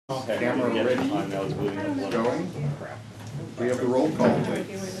Okay. Camera ready, going. We have the roll call,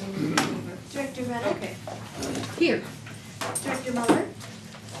 please. Director Reddick? Okay. Here. Director Muller?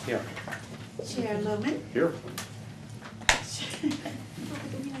 Here. Chair Loman? Here.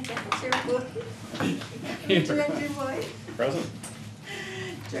 Chair Wood? Director Boyd? Present.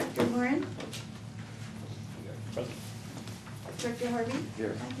 Director Moran? Present. Director Harvey?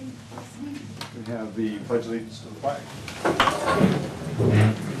 Here. We have the pledge allegiance to the flag.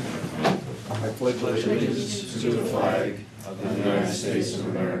 I pledge allegiance to the flag of the United States of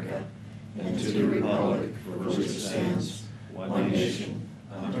America and to the republic for which it stands, one nation,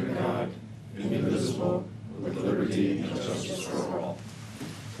 under God, indivisible, with liberty and justice for all.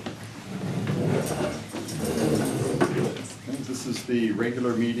 This is the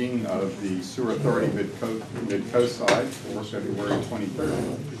regular meeting of the Sewer Authority Midcoastside for February 23rd.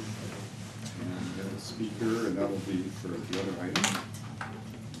 And we have a speaker, and that will be for the other item.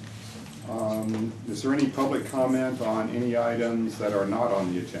 Is there any public comment on any items that are not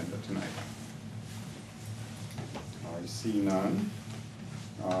on the agenda tonight? I see none.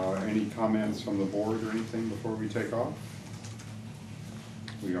 Any comments from the board or anything before we take off?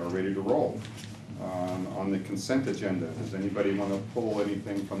 We are ready to roll. On the consent agenda, does anybody want to pull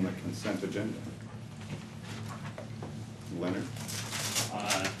anything from the consent agenda? Leonard?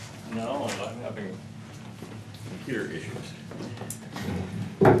 No, I'm having computer issues.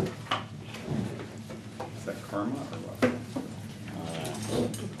 Is that karma or what?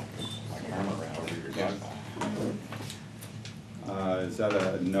 My camera ran over your desk. Is that a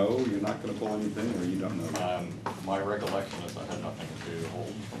no? You're not going to pull anything, or you don't know? My recollection is I had nothing to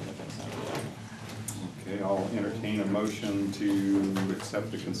hold from the consent agenda. Okay, I'll entertain a motion to accept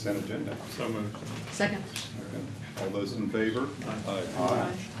the consent agenda. So moved. Second. Okay. All those in favor? Aye.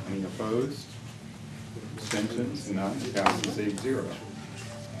 Aye. Any opposed? Abstentions? None. Passes 8-0.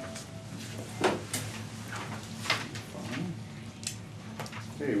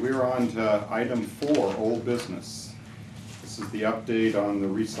 Okay, we're on to item 4, old business. This is the update on the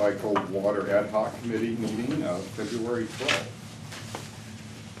Recycled Water Ad Hoc Committee meeting of February 12th.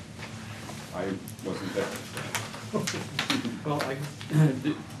 I wasn't there. Well, why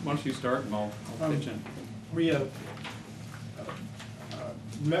don't you start and I'll pitch in. We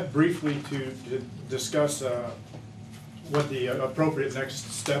met briefly to discuss what the appropriate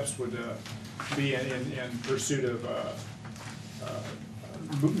next steps would be in pursuit of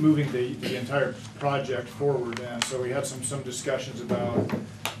moving the entire project forward. And so we had some discussions about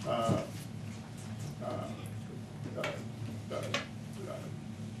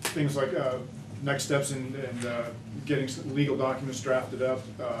things like next steps in getting legal documents drafted up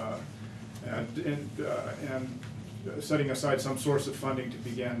and setting aside some source of funding to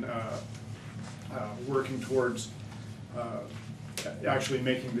begin working towards actually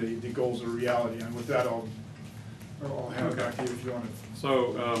making the goals a reality. And with that, I'll hand it back to you if you want to.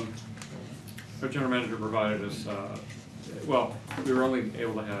 So our general manager provided us, well, we were only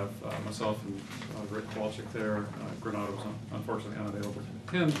able to have myself and Rick Kowalczyk there. Granado was unfortunately unavailable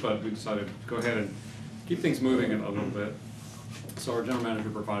to attend, but we decided to go ahead and keep things moving a little bit. So our general manager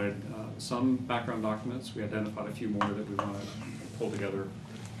provided some background documents. We identified a few more that we want to pull together,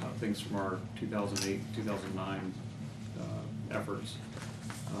 things from our 2008, 2009 efforts.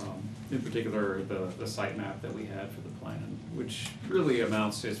 In particular, the site map that we had for the plan, which really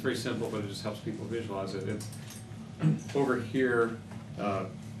amounts to, it's very simple, but it just helps people visualize it. It's over here,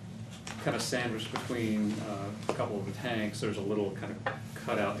 kind of sandwiched between a couple of the tanks. There's a little kind of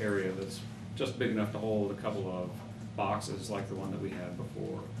cutout area that's just big enough to hold a couple of boxes like the one that we had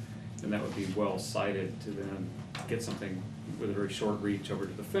before. And that would be well sited to then get something with a very short reach over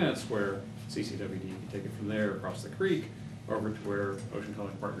to the fence where CCWD can take it from there across the creek over to where Ocean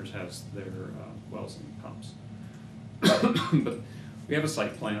Culling Partners has their wells and pumps. But we have a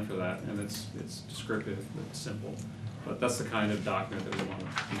site plan for that, and it's descriptive, it's simple. But that's the kind of document that we want to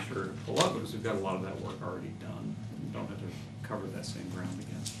be sure to pull up because we've got a lot of that work already done. We don't have to cover that same ground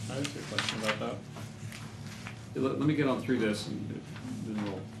again. I have a question about that. Let me get on through this and then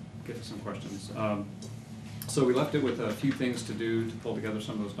we'll get to some questions. So we left it with a few things to do to pull together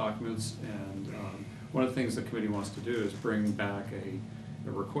some of those documents, and one of the things the committee wants to do is bring back a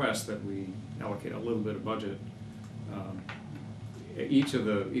request that we allocate a little bit of budget. Each of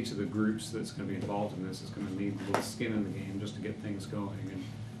the groups that's going to be involved in this is going to need a little skin in the game just to get things going. And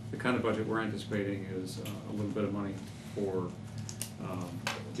the kind of budget we're anticipating is a little bit of money for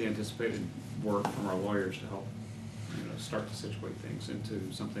the anticipated work from our lawyers to help start to situate things into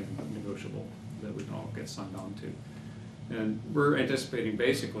something negotiable that we can all get signed on to. And we're anticipating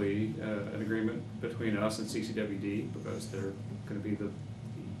basically an agreement between us and CCWD because they're going to be the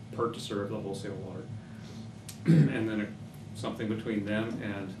purchaser of the wholesale water. And then something between them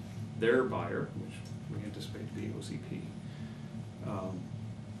and their buyer, which we anticipate to be OCP.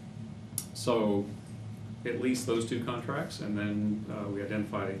 So at least those two contracts, and then we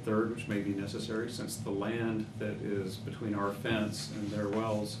identified a third, which may be necessary, since the land that is between our fence and their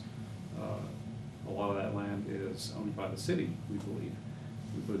wells, a lot of that land is owned by the city, we believe.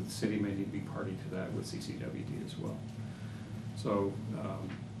 We believe the city may need to be party to that with CCWD as well. So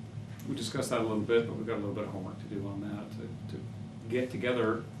we discussed that a little bit, but we've got a little bit of homework to do on that to get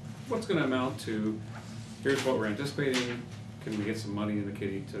together what's going to amount to, here's what we're anticipating, can we get some money in the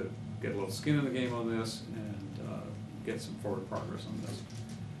kitty to get a little skin in the game on this and get some forward progress on this.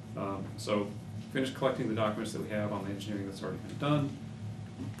 So finish collecting the documents that we have on the engineering that's already been done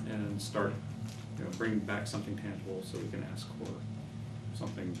and start, bringing back something tangible so we can ask for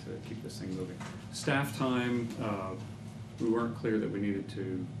something to keep this thing moving. Staff time, we weren't clear that we needed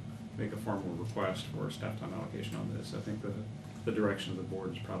to make a formal request for a staff time allocation on this. I think the direction of the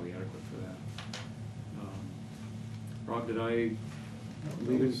board is probably adequate for that. Rob, did I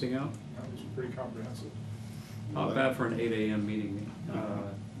leave anything out? That was pretty comprehensive. Not bad for an 8 a.m. meeting.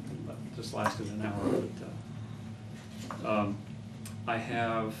 Just lasted an hour. But,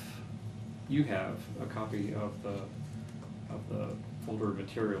 you have a copy of the folder of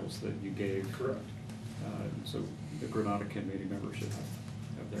materials that you gave. Correct. So the Granada committee members should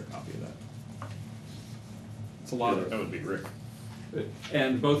have their copy of that. It's a lot That would be great.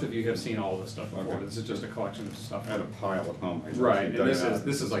 And both of you have seen all of this stuff before. Okay. This is just a collection of stuff. I had a pile at home. I Right, and dug this out.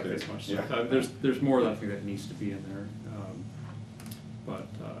 is like this much stuff. Yeah. There's more that I think that needs to be in there. But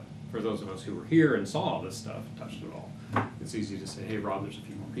for those of us who were here and saw all this stuff, touched it all, it's easy to say, hey, Rob, there's a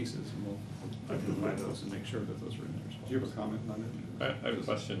few more pieces, and we'll identify those and make sure that those are in there as well. Do you have a comment on it? I have a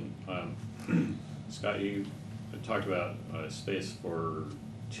question. Scott, you talked about space for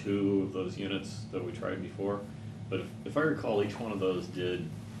 2 of those units that we tried before, but if I recall, each one of those did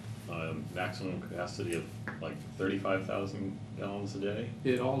maximum capacity of like 35,000 gallons a day.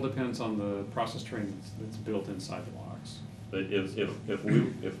 It all depends on the process train that's built inside the locks. But if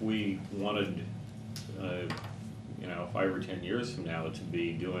we wanted, 5 or 10 years from now to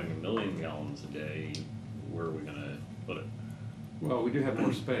be doing 1 million gallons a day, where are we gonna put it? Well, we do have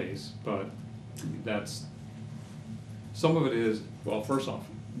more space, but some of it is, well, first off,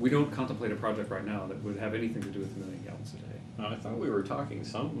 we don't contemplate a project right now that would have anything to do with 1 million gallons a day. I thought we were talking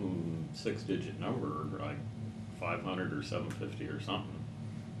some 6-digit number, like 500 or 750 or something.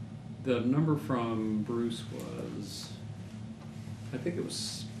 The number from Bruce was, I think it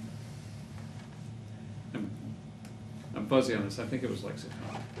was, I'm fuzzy on this, I think it was like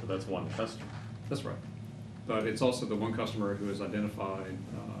 600. But that's one customer. That's right. But it's also the one customer who has identified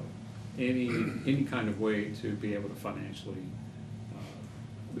any kind of way to be able to financially.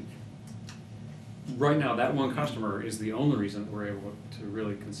 Right now, that one customer is the only reason that we're able to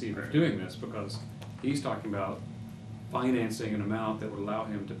really conceive of doing this, because he's talking about financing an amount that would allow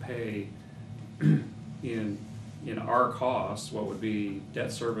him to pay in our costs what would be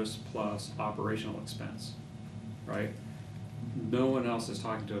debt service plus operational expense, right? No one else is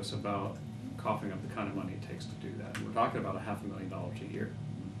talking to us about coughing up the kind of money it takes to do that. And we're talking about $500,000 a year,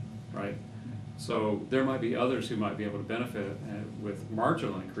 right? So there might be others who might be able to benefit with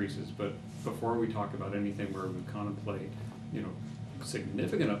marginal increases, but before we talk about anything where we contemplate,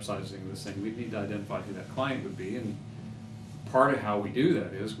 significant upsizing of this thing, we need to identify who that client would be. And part of how we do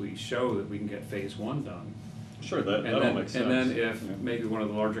that is we show that we can get phase 1 done. Sure, that all makes sense. And then if maybe one of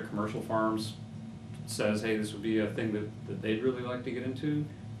the larger commercial farms says, hey, this would be a thing that they'd really like to get into,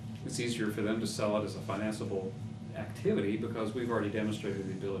 it's easier for them to sell it as a financeable activity because we've already demonstrated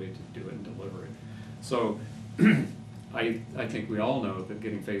the ability to do it and deliver it. So I think we all know that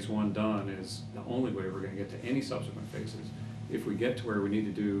getting phase 1 done is the only way we're going to get to any subsequent phases. If we get to where we need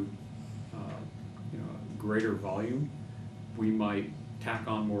to do greater volume, we might tack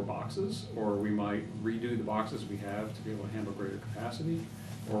on more boxes, or we might redo the boxes we have to be able to handle greater capacity,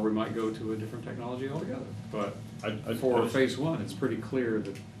 or we might go to a different technology altogether. But for phase 1, it's pretty clear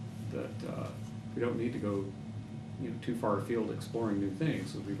that we don't need to go too far afield exploring new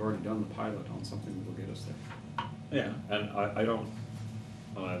things, because we've already done the pilot on something that will get us there. Yeah, and I don't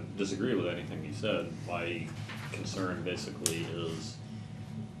disagree with anything you said. My concern basically is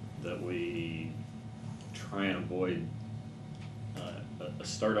that we try and avoid a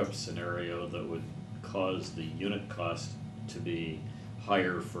startup scenario that would cause the unit cost to be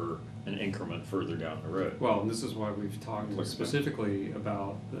higher for an increment further down the road. Well, and this is why we've talked specifically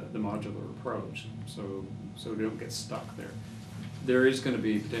about the modular approach, so we don't get stuck there. There is going to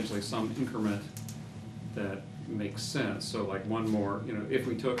be potentially some increment that makes sense. So like one more, you know, if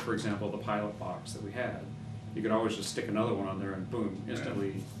we took, for example, the pilot box that we had, you could always just stick another one on there and boom,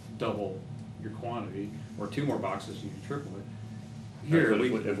 instantly double your quantity, or 2 more boxes, you can triple it. Here,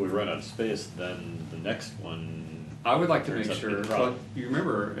 But if we run out of space, then the next one. I would like to turns make out be the sure, problem. but you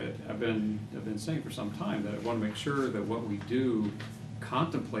remember, I've been saying for some time that I want to make sure that what we do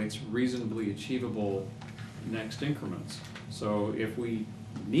contemplates reasonably achievable next increments. So if we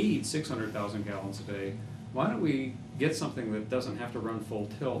need 600,000 gallons a day, why don't we get something that doesn't have to run full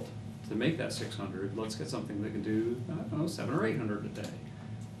tilt to make that 600? Let's get something that can do, I don't know, 700 or 800 a day.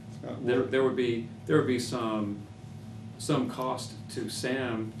 There would be some cost to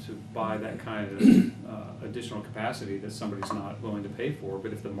Sam to buy that kind of additional capacity that somebody's not willing to pay for,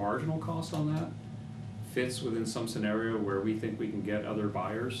 but if the marginal cost on that fits within some scenario where we think we can get other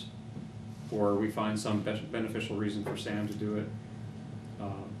buyers, or we find some beneficial reason for Sam to do it,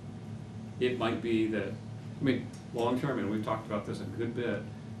 it might be that, I mean, long-term, and we've talked about this a good bit,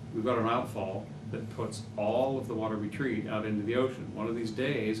 we've got an outfall that puts all of the water we treat out into the ocean. One of these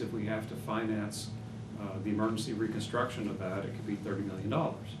days, if we have to finance the emergency reconstruction of that, it could be $30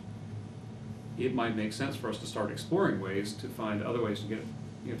 million. It might make sense for us to start exploring ways to find other ways to get,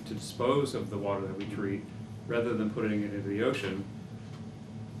 you know, to dispose of the water that we treat, rather than putting it into the ocean.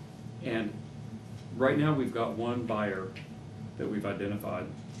 And right now, we've got one buyer that we've identified.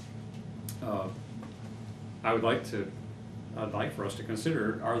 I'd like for us to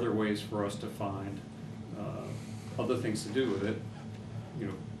consider, are there ways for us to find other things to do with it, you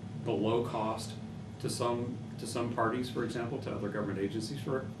know, below cost to some parties, for example, to other government agencies,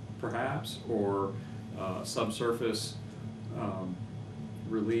 perhaps, or subsurface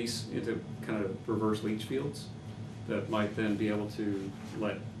release into kind of reverse leach fields that might then be able to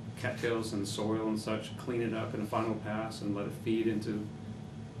let cattails and soil and such clean it up in a final pass and let it feed into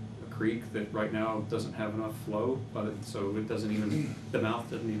a creek that right now doesn't have enough flow, so it doesn't even, the mouth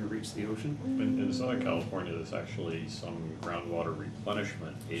doesn't even reach the ocean. In Southern California, there's actually some groundwater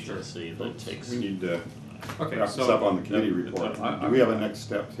replenishment agency that takes. We need to Okay, wrap this so- up on the committee report. Do we have a next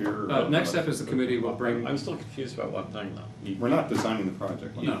step here? Next step is the committee will bring. I'm still confused about one thing though. We're not designing the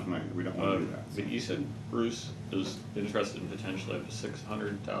project No. tonight, we don't want to do that. But you said Bruce is interested in potentially up to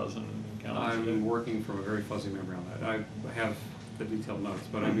 600,000 gallons a day? I'm working from a very fuzzy memory on that. I have the detailed notes,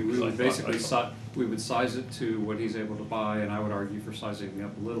 but I mean, we So I would thought- basically, I thought- we would size it to what he's able to buy, and I would argue for sizing it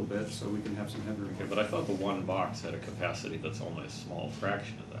up a little bit so we can have some headroom. Okay, but I thought the one box had a capacity that's only a small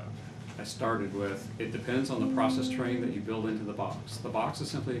fraction of that. I started with, it depends on the process train that you build into the box. The box is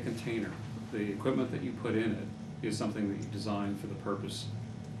simply a container. The equipment that you put in it is something that you design for the purpose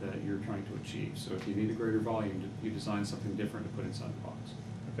that you're trying to achieve. So if you need a greater volume, you design something different to put inside the box.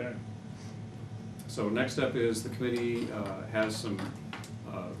 Okay. So next step is the committee have some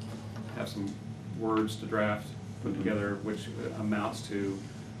words to draft, put together, which amounts to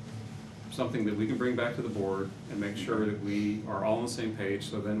something that we can bring back to the board and make sure that we are all on the same page,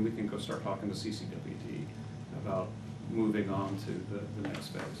 so then we can go start talking to CCWD about moving on to the next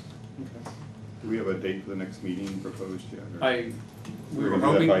phase. Okay. Do we have a date for the next meeting proposed yet? or- We We're were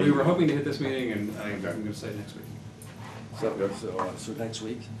gonna do that by hoping email. to hit this meeting, and I'm Okay. gonna say next week. So next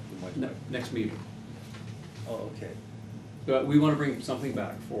week? we might- Next meeting. Oh, okay, But we wanna bring something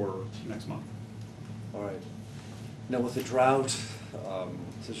back for next month. all right. Now, with the drought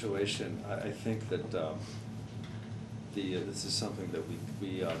situation, I think that this is something that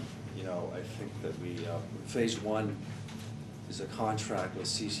we you know, I think that phase one is a contract with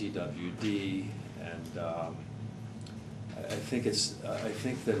CCWD, and I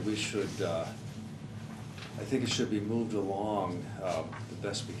think that we should, I think it should be moved along the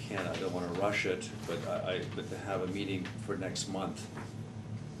best we can. I don't want to rush it, but but to have a meeting for next month.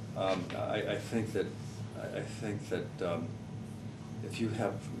 I think that if you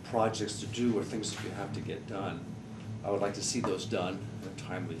have projects to do or things that you have to get done, I would like to see those done in a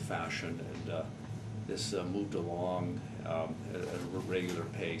timely fashion, and this moved along at a regular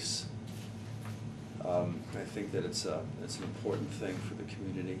pace. I think that it's an important thing for the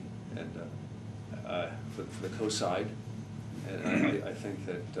community and for the coastside, and I think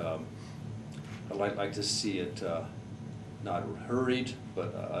that I'd like to see it not hurried,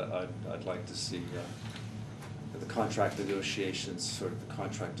 but I'd like to see the contract negotiations, sort of the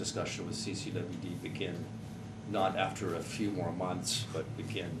contract discussion with CCWD begin not after a few more months, but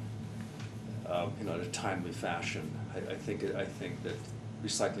begin in a timely fashion. I think that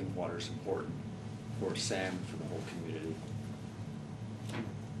recycling water is important for Sam, for the whole community.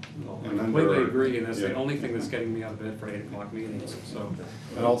 Well, I And completely under- agree, and that's the yeah. only thing that's getting me out of bed for 8 o'clock meetings, so.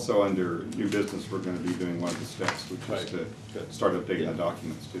 And also under new business, we're going to be doing one of the steps, which Right. is to Good. start updating Yeah. the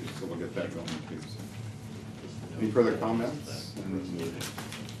documents too, so we'll get that going too. So. Any further comments?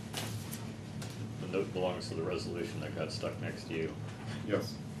 The note belongs to the resolution that got stuck next to you.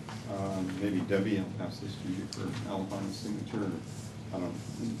 Yes. Maybe Debbie, I'll pass this to you for Alabama's signature.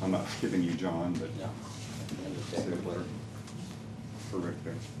 I'm not skipping you, John, but save it for Rick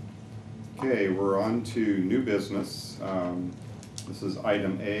there. Okay, we're on to new business. This is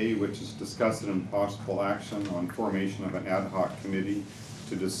item A, which is discuss and possible action on formation of an ad hoc committee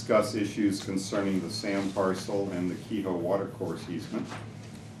to discuss issues concerning the SAM parcel and the Kehoe watercourse easement.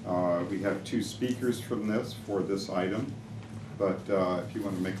 We have two speakers for this item, but if you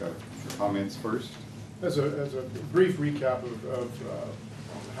want to make comments first. As a brief recap of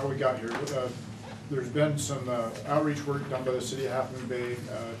how we got here, there's been some outreach work done by the city of Half Moon Bay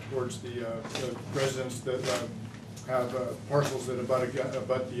towards the residents that have parcels that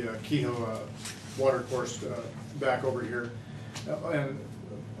abut the Kehoe watercourse back over here. And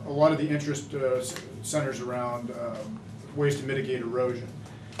a lot of the interest centers around ways to mitigate erosion.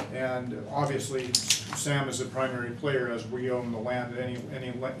 And obviously, SAM is a primary player as we own the land. Any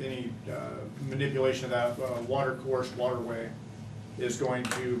manipulation of that watercourse, waterway, is going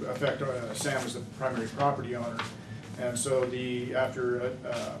to affect SAM as the primary property owner. And so after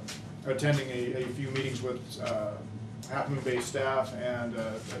attending a few meetings with Half Moon Bay staff and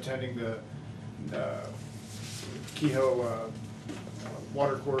attending the Kehoe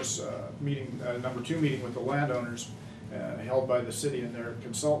watercourse meeting, #2 meeting with the landowners held by the city and their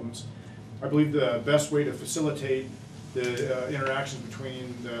consultants, I believe the best way to facilitate the interactions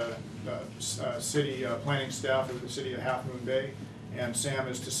between the city planning staff of the city of Half Moon Bay and SAM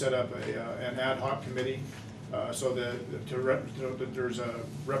is to set up an ad hoc committee so that there's a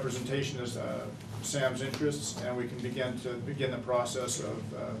representation as SAM's interests, and we can begin the process of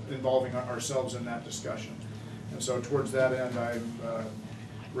involving ourselves in that discussion. And so towards that end, I'm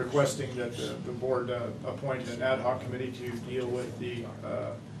requesting that the board appoint an ad hoc committee to deal with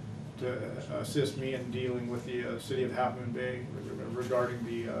to assist me in dealing with the city of Half Moon Bay regarding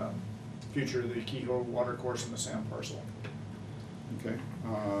the future of the Kehoe watercourse and the SAM parcel. Okay,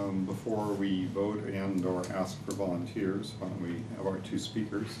 before we vote and or ask for volunteers, why don't we have our two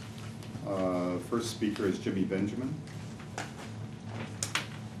speakers. First speaker is Jimmy Benjamin.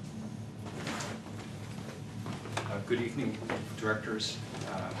 Good evening, directors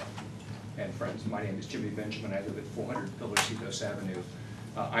and friends. My name is Jimmy Benjamin. I live at 400 Villa Avenue.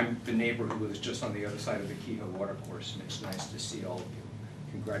 I'm the neighbor who lives just on the other side of the Kehoe watercourse, and it's nice to see all of you.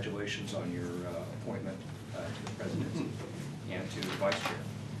 Congratulations on your appointment to the presidency and to the vice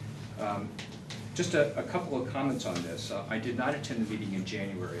chair. Just a couple of comments on this. I did not attend the meeting in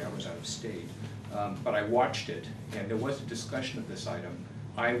January. I was out of state, but I watched it, and there was a discussion of this item.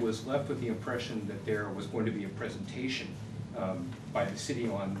 I was left with the impression that there was going to be a presentation by the city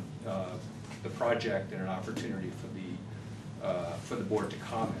on the project and an opportunity for the board to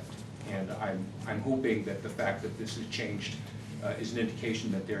comment. And I'm hoping that the fact that this has changed is an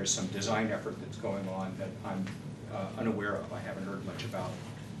indication that there is some design effort that's going on that I'm unaware of. I haven't heard much about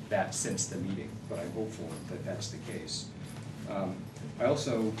that since the meeting, but I'm hopeful that that's the case. I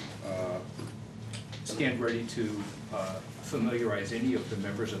also stand ready to familiarize any of the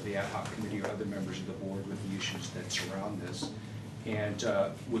members of the ad hoc committee or other members of the board with the issues that surround this, and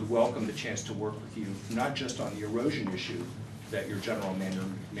would welcome the chance to work with you, not just on the erosion issue that your general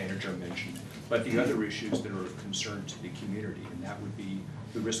manager mentioned, but the other issues that are of concern to the community, and that would be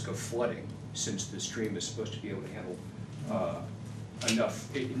the risk of flooding, since the stream is supposed to be able to handle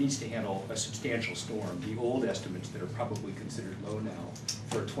it needs to handle a substantial storm. The old estimates that are probably considered low now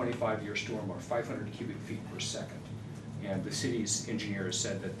for a 25-year storm are 500 cubic feet per second. And the city's engineer has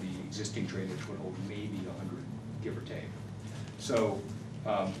said that the existing drainage would hold maybe 100, give or take. So,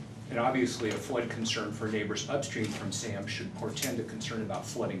 and obviously a flood concern for neighbors upstream from SAM should portend a concern about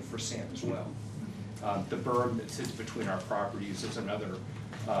flooding for SAM as well. The berm that sits between our properties is another,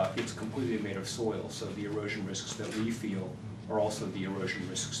 it's completely made of soil, so the erosion risks that we feel are also the erosion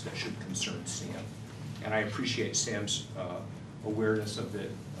risks that should concern SAM. And I appreciate SAM's awareness of the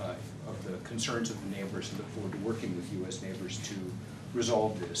concerns of the neighbors, and look forward to working with you as neighbors to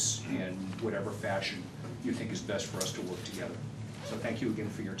resolve this in whatever fashion you think is best for us to work together. So thank you again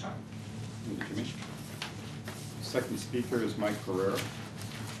for your time. Thank you, Jimmy. Second speaker is Mike Ferrer.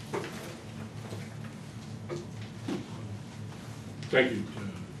 Thank you,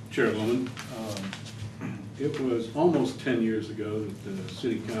 Chairwoman. It was almost 10 years ago that the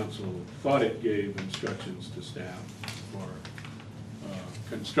City Council thought it gave instructions to staff for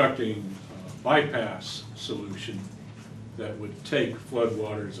constructing a bypass solution that would take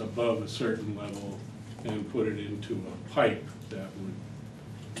floodwaters above a certain level and put it into a pipe that would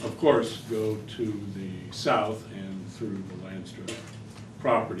of course, go to the south and through the Landstra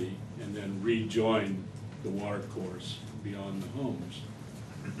property, and then rejoin the water course beyond the homes.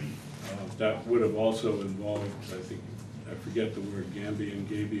 That would have also involved, I think, I forget the word,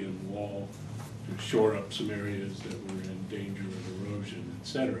 Gabion wall to shore up some areas that were in danger of erosion, et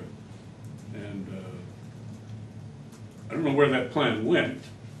cetera. And I don't know where that plan went,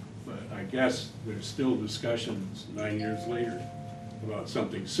 but I guess there's still discussions 9 years later about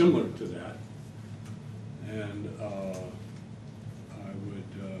something similar to that. And I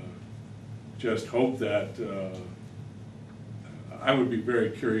would just hope that, I would be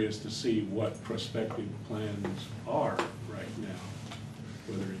very curious to see what prospective plans are right now,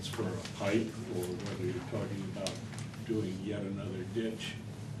 whether it's for a pipe or whether you're talking about doing yet another ditch.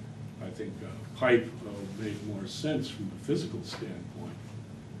 I think a pipe will make more sense from a physical standpoint,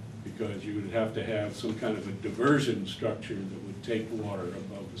 because you would have to have some kind of a diversion structure that would take water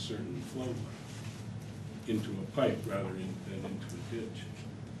above a certain flow level into a pipe rather than into a ditch.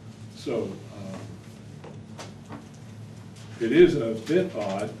 So it is a bit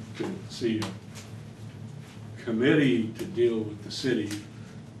odd to see a committee to deal with the city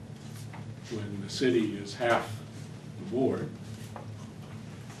when the city is half the board.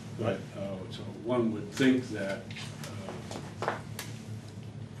 But so one would think that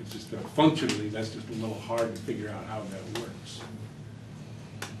it's just functionally, that's just a little hard to figure out how that works.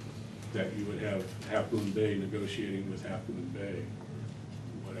 That you would have Half Moon Bay negotiating with Half Moon Bay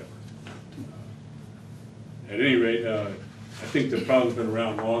or whatever. At any rate, I think the problem's been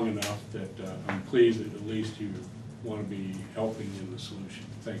around long enough that I'm pleased that at least you want to be helping in the solution.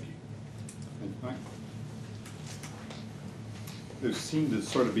 Thank you. Thank you, Mike. There seem to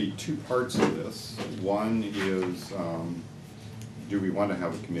sort of be two parts of this. One is, do we want to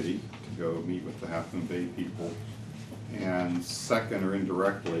have a committee to go meet with the Half Moon Bay people? And second, or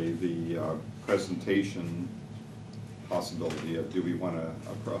indirectly, the presentation possibility of, do we want a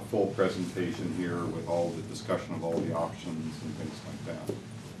full presentation here with all the discussion of all the options and things like that?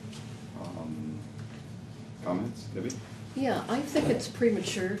 Comments, Debbie? Yeah, I think it's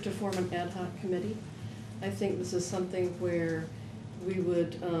premature to form an ad hoc committee. I think this is something where we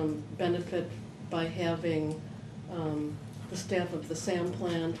would benefit by having the staff of the SAM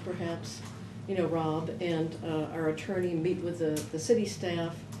plan, perhaps, you know, Rob and our attorney meet with the city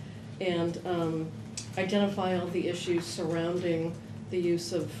staff and identify all the issues surrounding the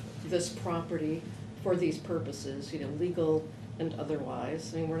use of this property for these purposes, you know, legal and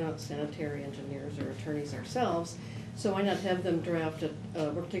otherwise. I mean, we're not sanitary engineers or attorneys ourselves, so why not have them draft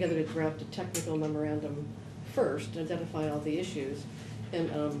work together to draft a technical memorandum first, identify all the issues,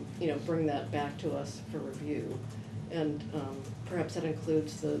 and you know, bring that back to us for review. And perhaps that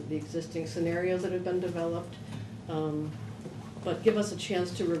includes the existing scenarios that have been developed, but give us a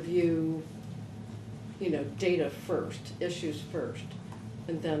chance to review, you know, data first, issues first,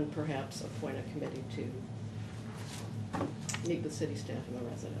 and then perhaps appoint a committee to meet with city staff and the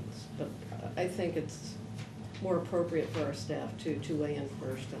residents. But I think it's more appropriate for our staff to weigh in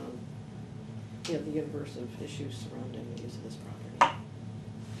first on, you know, the universe of issues surrounding the use of this property.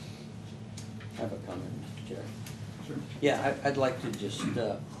 I have a comment, Mr. Chair. Sure. Yeah, I'd like to just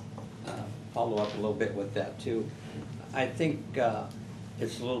follow up a little bit with that too. I think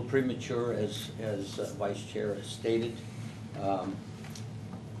it's a little premature, as Vice Chair has stated.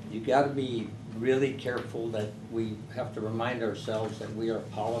 You got to be really careful that we have to remind ourselves that we are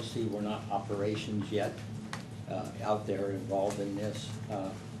policy, we're not operations yet out there involved in this.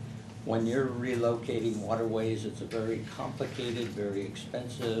 When you're relocating waterways, it's a very complicated, very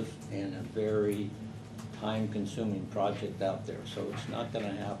expensive, and a very time-consuming project out there. So it's not going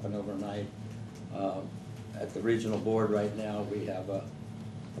to happen overnight. At the regional board right now, we have a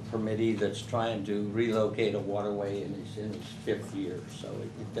committee that's trying to relocate a waterway, and it's in its 5th year, so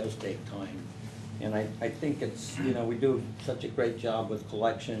it does take time. And I think it's, you know, we do such a great job with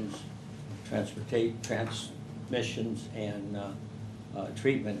collections, transmissions, and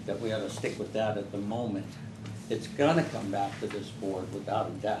treatment that we ought to stick with that at the moment. It's gonna come back to this board without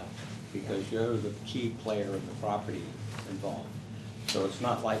a doubt, because you're the key player in the property involved. So it's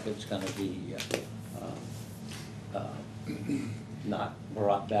not like it's gonna be not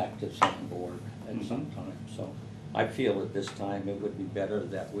brought back to some board at some time. So I feel at this time it would be better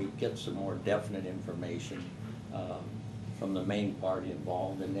that we get some more definite information from the main party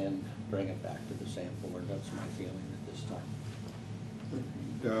involved and then bring it back to the SAM board. That's my feeling at this time.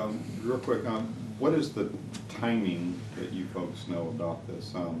 Real quick, what is the timing that you folks know about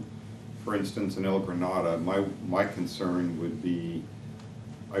this? For instance, in El Granada, my concern would be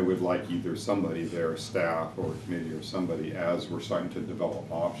I would like either somebody there, staff or committee or somebody, as we're starting to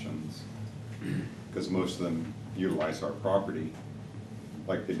develop options, because most of them utilize our property,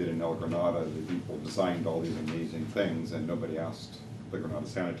 like they did in El Granada. The people designed all these amazing things, and nobody asked the Granada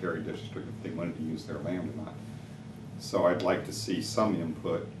Sanitary District if they wanted to use their land or not. So I'd like to see some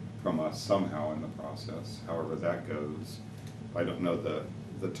input from us somehow in the process, however that goes. I don't know the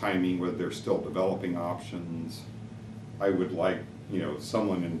timing, whether they're still developing options. I would like,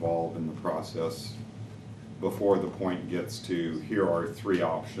 someone involved in the process before the point gets to, here are 3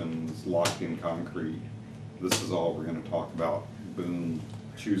 options, locked in concrete. This is all we're gonna talk about. Boom,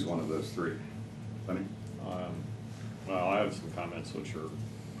 choose one of those 3. Lenny? Well, I have some comments which are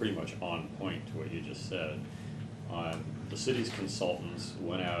pretty much on point to what you just said. The city's consultants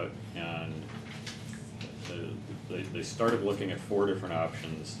went out and they started looking at 4 different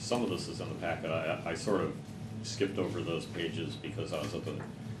options. Some of this is in the packet. I sort of skipped over those pages because I was at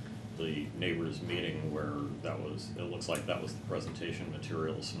the neighbors meeting where it looks like that was the presentation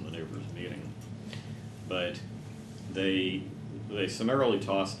materials from the neighbors meeting. But they summarily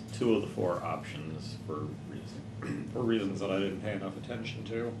tossed 2 of the 4 options for reasons that I didn't pay enough attention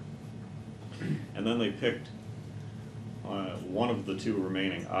to. And then they picked one of the 2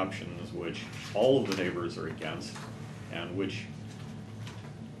 remaining options, which all of the neighbors are against, and which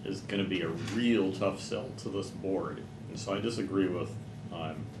is going to be a real tough sell to this board. And so I disagree with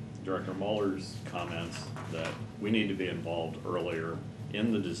Director Muller's comments that we need to be involved earlier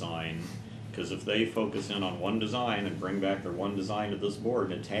in the design, because if they focus in on one design and bring back their one design to this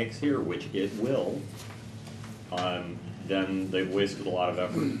board and it tanks here, which it will, then they've wasted a lot of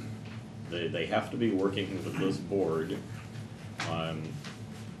effort. They have to be working with this board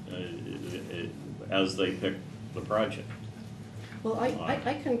as they pick the project. Well,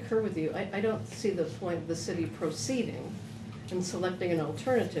 I concur with you. I don't see the point of the city proceeding and selecting an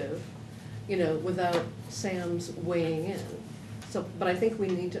alternative, without Sam's weighing in. So, but I think we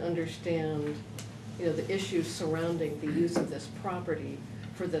need to understand, the issues surrounding the use of this property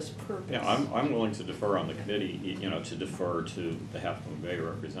for this purpose. Yeah, I'm willing to defer on the committee, to defer to the Half Moon Bay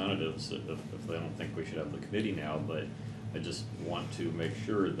representatives if they don't think we should have the committee now, but I just want to make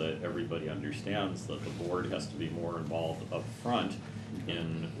sure that everybody understands that the board has to be more involved up front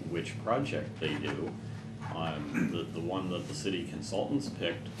in which project they do. The one that the city consultants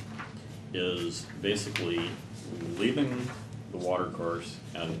picked is basically leaving the water course,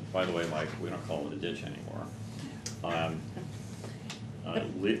 and by the way, Mike, we don't call it a ditch anymore.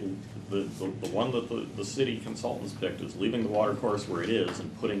 The one that the city consultants picked is leaving the water course where it is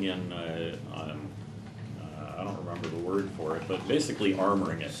and putting in, I don't remember the word for it, but basically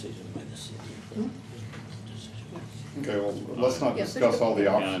armoring it. Okay, well, let's not discuss all the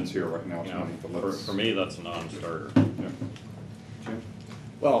options here right now You know, tonight, but let's. for me, that's a non-starter. Yeah. Jim?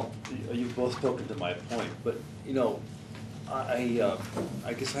 Well, you've both spoken to my point, but,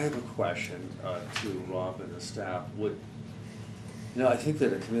 I guess I have a question to Rob and the staff. I think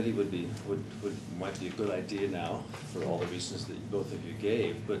that a committee might be a good idea now for all the reasons that both of you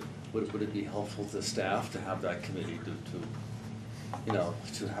gave, but would it be helpful to staff to have that committee to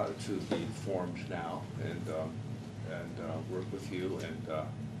be formed now and work with you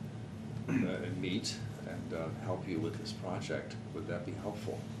and meet and help you with this project? Would that be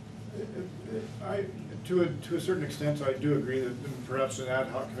helpful? To a certain extent, I do agree that perhaps an ad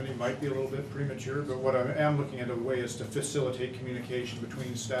hoc committee might be a little bit premature, but what I am looking at a way is to facilitate communication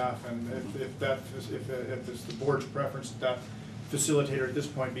between staff, and if it's the board's preference, that facilitator at this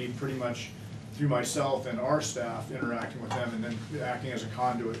point be pretty much through myself and our staff interacting with them and then acting as a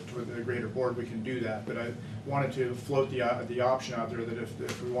conduit to the greater board, we can do that. But I wanted to float the option out there that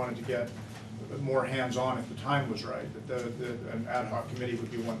if we wanted to get more hands-on, if the time was right, that an ad hoc committee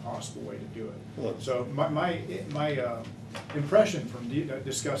would be one possible way to do it. Well, So my impression from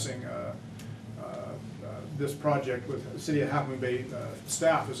discussing this project with the City of Half Moon Bay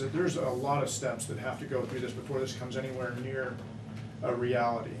staff is that there's a lot of steps that have to go through this before this comes anywhere near a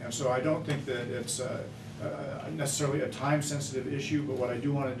reality. And so I don't think that it's necessarily a time-sensitive issue, but what I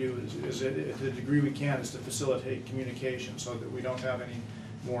do want to do is to the degree we can, is to facilitate communication so that we don't have any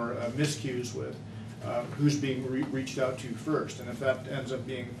more miscues with who's being reached out to first. And if that ends up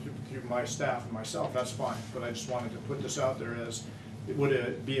being through my staff and myself, that's fine. But I just wanted to put this out there as, would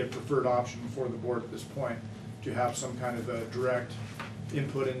it be a preferred option for the board at this point to have some kind of a direct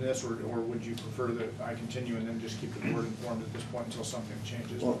input in this, or would you prefer that I continue and then just keep the board informed at this point until something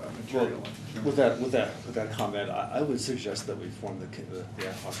changes materially? With that comment, I would suggest that we form the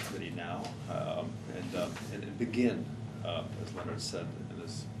ad hoc committee now and begin, as Leonard said, in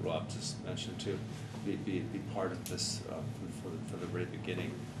as Rob just mentioned, to be part of this for the very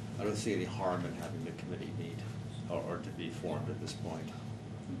beginning. I don't see any harm in having the committee meet or to be formed at this point.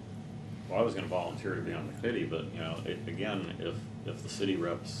 Well, I was gonna volunteer to be on the committee, but, you know, again, if the city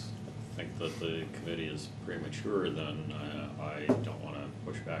reps think that the committee is premature, then I don't wanna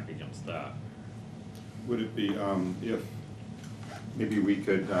push back against that. Would it be, if, maybe we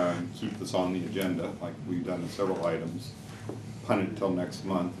could keep this on the agenda, like we've done in several items, punt it until next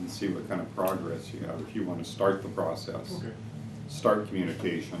month and see what kind of progress you have, if you want to start the process. Okay. Start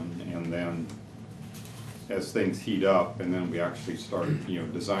communication, and then as things heat up and then we actually start, you know,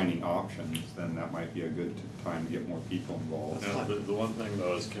 designing options, then that might be a good time to get more people involved. Now, the one thing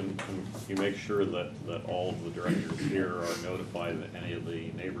though is can you make sure that all of the directors here are notified at any of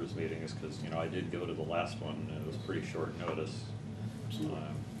the neighbors meetings? Because, you know, I did go to the last one, and it was pretty short notice.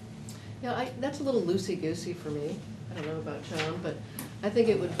 Yeah, that's a little loosey-goosey for me. I don't know about John, but I think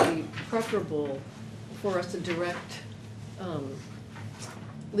it would be preferable for us to direct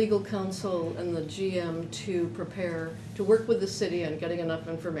legal counsel and the GM to prepare, to work with the city on getting enough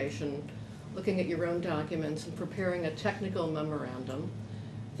information, looking at your own documents and preparing a technical memorandum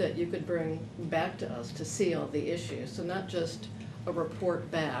that you could bring back to us to see all the issues. So not just a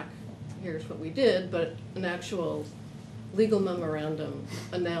report back, here's what we did, but an actual legal memorandum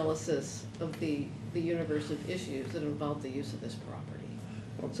analysis of the universe of issues that involve the use of this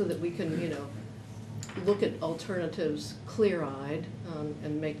property. So that we can, you know, look at alternatives clear-eyed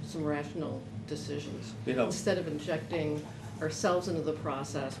and make some rational decisions. You know, instead of injecting ourselves into the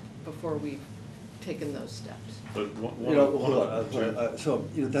process before we've taken those steps. But You know, hold on, so,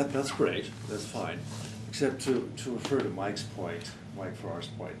 you know, that's great, that's fine, except to refer to Mike Farrar's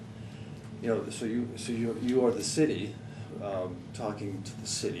point. You know, so you are the city, talking to the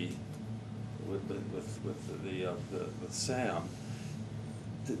city with Sam.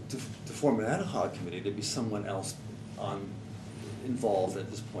 To form an ad hoc committee, there'd be someone else involved at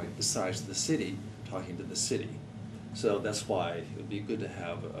this point besides the city, talking to the city. So that's why it would be good to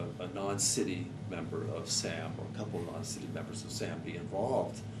have a non-city member of SAM, or a couple of non-city members of SAM be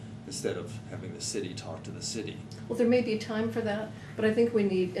involved, instead of having the city talk to the city. Well, there may be time for that, but I think we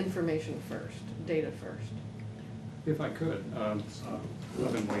need information first, data first. If I could, I've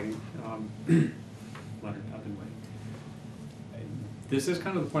been waiting. Leonard, I've been waiting. This is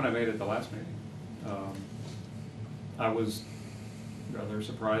kind of the point I made at the last meeting. I was rather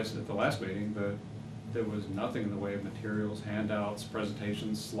surprised at the last meeting that there was nothing in the way of materials, handouts,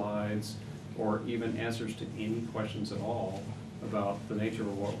 presentations, slides, or even answers to any questions at all about the nature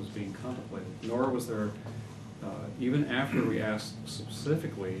of what was being contemplated. Nor was there, even after we asked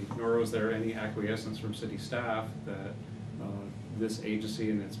specifically, nor was there any acquiescence from city staff that this agency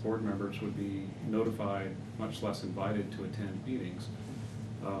and its board members would be notified, much less invited to attend meetings.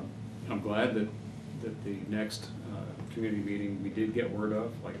 I'm glad that the next community meeting we did get word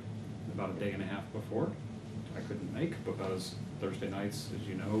of, like about a day and a half before. I couldn't make because Thursday nights, as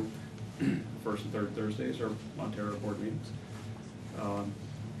you know, first and third Thursdays are Montero board meetings.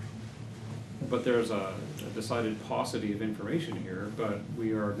 But there's a decided paucity of information here, but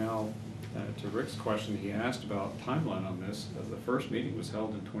we are now, to Rick's question he asked about timeline on this, the first meeting was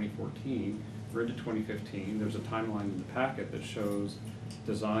held in 2014, we're into 2015, there's a timeline in the packet that shows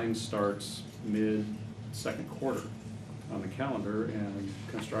design starts mid-second quarter on the calendar, and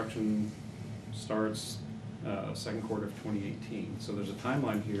construction starts second quarter of 2018. So there's a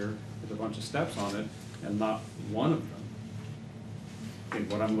timeline here with a bunch of steps on it, and not one of them, in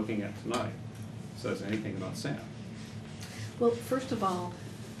what I'm looking at tonight, says anything about SAM. Well, first of all,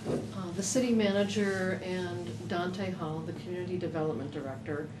 the city manager and Dante Hall, the community development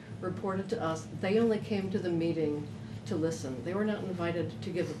director, reported to us they only came to the meeting to listen. They were not invited to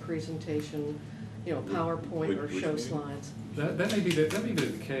give a presentation, you know, PowerPoint or show slides. That may be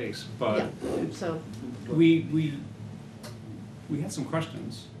the case, but Yeah, so, we had some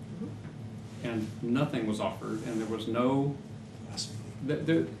questions, and nothing was offered, and there was no,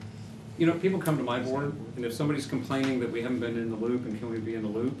 you know, people come to my board, and if somebody's complaining that we haven't been in the loop and can we be in the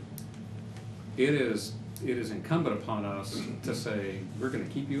loop, it is incumbent upon us to say, we're gonna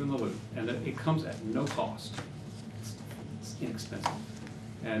keep you in the loop, and it comes at no cost. It's inexpensive.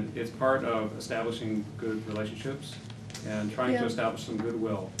 And it's part of establishing good relationships and trying to Yeah. establish some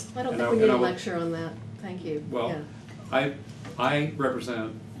goodwill. I don't And think we need a will- lecture on that, thank you. Well, Yeah. I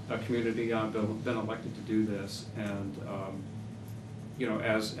represent a community, I've been elected to do this, and, you know,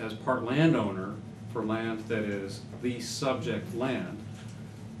 as part landowner for land that is the subject land,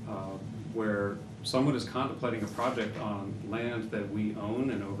 where someone is contemplating a project on land that we own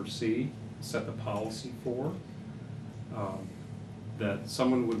and oversee, set the policy for, that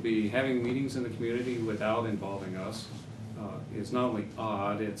someone would be having meetings in the community without involving us is not only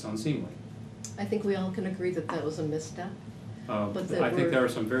odd, it's unseemly. I think we all can agree that that was a misstep. But that I think we're there are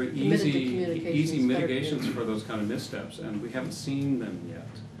some very committed to easy communications, better mitigations for those kind of missteps, and we haven't seen them yet.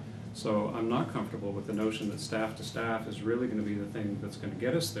 So I'm not comfortable with the notion that staff to staff is really gonna be the thing that's gonna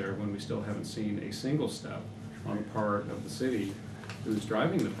get us there when we still haven't seen a single step on the part of the city who's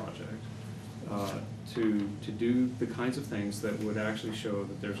driving the project to do the kinds of things that would actually show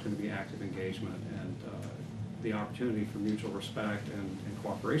that there's gonna be active engagement and the opportunity for mutual respect and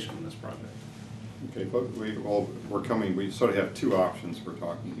cooperation in this project. Okay, but we sort of have two options we're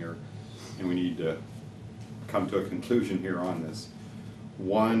talking here, and we need to come to a conclusion here on this.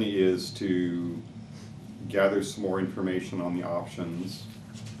 One is to gather some more information on the options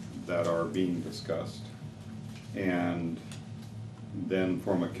that are being discussed, and then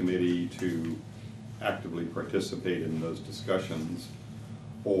form a committee to actively participate in those discussions.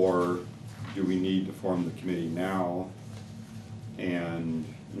 Or do we need to form the committee now and,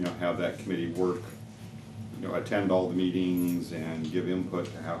 you know, have that committee work, you know, attend all the meetings and give input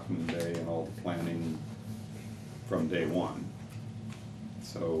to Half Moon Bay and all the planning from day one?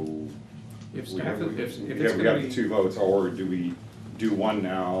 So If we staff, have, if we it's have gonna the be, two votes, or do we do one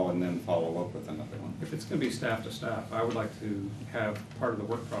now and then follow up with another one? if it's gonna be staff to staff, I would like to have part of the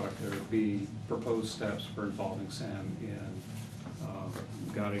work product there be proposed steps for involving Sam in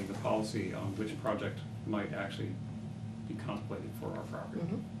guiding the policy on which project might actually be contemplated for our property.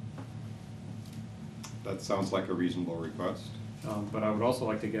 Mhm. That sounds like a reasonable request. But I would also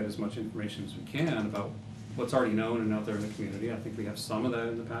like to get as much information as we can about what's already known and out there in the community. I think we have some of that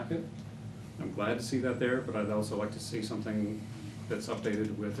in the packet. I'm glad to see that there, but I'd also like to see something that's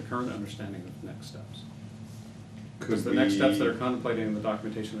updated with the current understanding of next steps. Because the next steps that are contemplated in the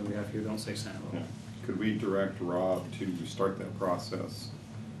documentation that we have here don't say Sam at all. Could we direct Rob to start that process?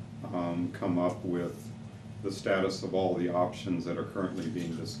 Come up with the status of all the options that are currently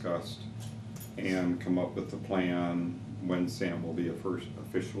being discussed, and come up with the plan when Sam will be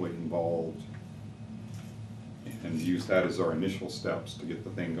officially involved, and use that as our initial steps to get the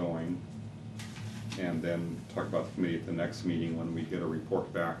thing going. And then talk about the committee at the next meeting when we get a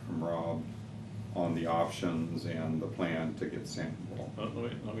report back from Rob on the options and the plan to get Sam involved.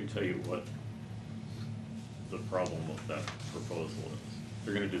 Let me tell you what the problem with that proposal is.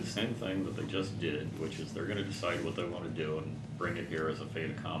 They're gonna do the same thing that they just did, which is they're gonna decide what they wanna do and bring it here as a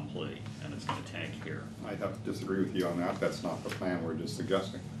fait accompli, and it's gonna tank here. I'd have to disagree with you on that. That's not the plan we're just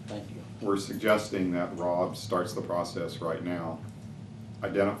suggesting. Thank you. We're suggesting that Rob starts the process right now,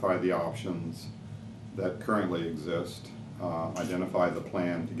 identify the options that currently exist, identify the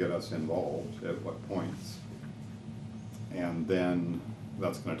plan to get us involved at what points. And then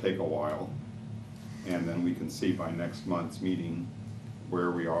that's gonna take a while. And then we can see by next month's meeting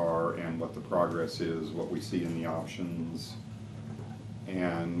where we are and what the progress is, what we see in the options,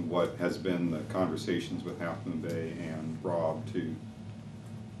 and what has been the conversations with Half Moon Bay and Rob to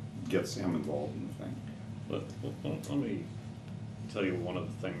get Sam involved in the thing. Let me tell you one of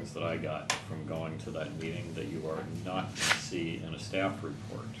the things that I got from going to that meeting that you are not going to see in a staff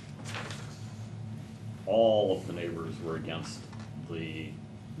report. All of the neighbors were against the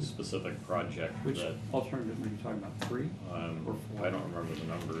specific project Which that, alternative were you talking about, 3 or 4? I don't remember the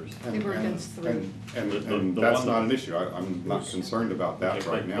numbers. They were against 3. And The that's one not that- an issue. I'm not concerned about that Okay,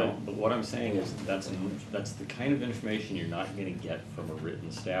 right now. But what I'm saying is that's the kind of information you're not gonna get from a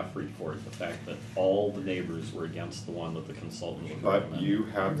written staff report, the fact that all the neighbors were against the one that the consultant would But recommend. you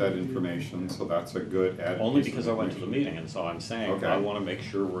have that information, so that's a good added Only piece of because I went to the information. meeting, and so I'm saying, Okay. I wanna make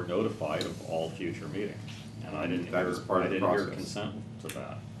sure we're notified of all future meetings. And I didn't That hear, is part I of the didn't hear process. consent to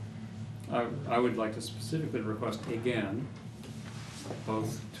that. I would like to specifically request again,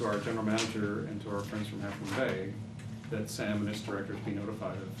 both to our general manager and to our friends from Half Moon Bay, that Sam and his directors be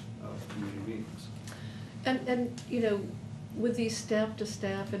notified of community meetings. And, you know, with these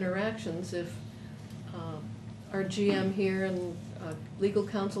staff-to-staff interactions, if our GM here and legal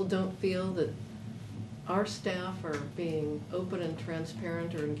counsel don't feel that our staff are being open and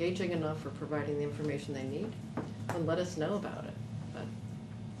transparent or engaging enough for providing the information they need, then let us know about it. But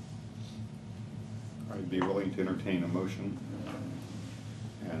I'd be willing to entertain a motion,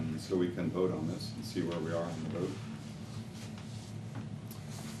 and so we can vote on this and see where we are on the vote.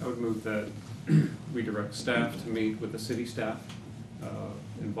 I would move that we direct staff to meet with the city staff,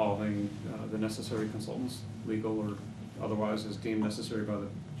 involving the necessary consultants, legal or otherwise as deemed necessary by the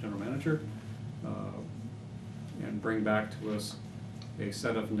general manager, and bring back to us a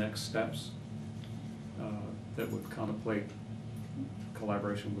set of next steps that would contemplate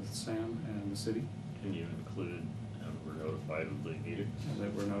collaboration with Sam and the city. Can you include, we're notified of the meeting. and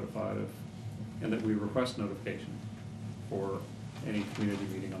that we're notified of, and that we request notification for any community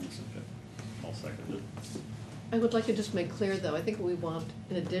meeting on the subject. I'll second it. I would like to just make clear, though, I think what we want,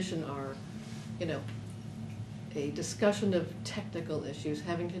 in addition, are, you know, a discussion of technical issues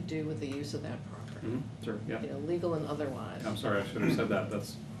having to do with the use of that property. Sure, yeah. You know, legal and otherwise. I'm sorry, I should have said that,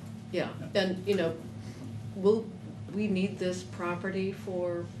 that's, Yeah, and, you know, we need this property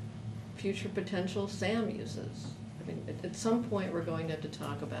for future potential SAM uses. I mean, at some point, we're going to have to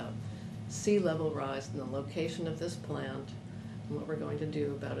talk about sea level rise and the location of this plant and what we're going to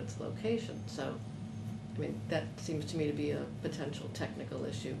do about its location. So, I mean, that seems to me to be a potential technical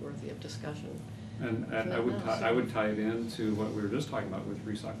issue worthy of discussion. and I would tie it into what we were just talking about with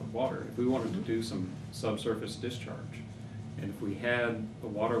recycled water. If we wanted to do some subsurface discharge, and if we had a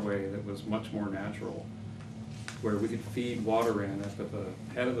waterway that was much more natural, where we could feed water in up at the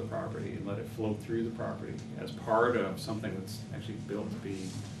head of the property and let it flow through the property as part of something that's actually built to be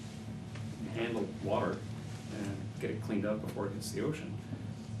handle water and get it cleaned up before it hits the ocean.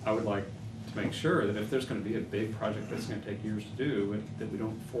 I would like to make sure that if there's gonna be a big project that's gonna take years to do, that we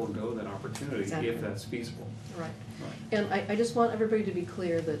don't forego that opportunity Exactly. if that's feasible. Right. Right. And I just want everybody to be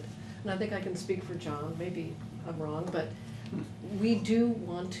clear that, and I think I can speak for John, maybe I'm wrong, but we do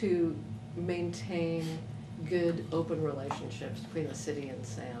want to maintain good, open relationships between the city and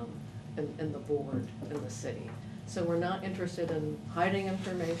SAM and the board and the city. So we're not interested in hiding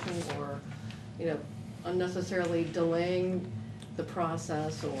information or, you know, unnecessarily delaying the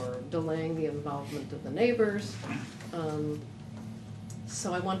process or delaying the involvement of the neighbors.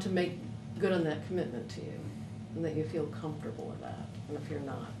 So I want to make good on that commitment to you and that you feel comfortable with that. And if you're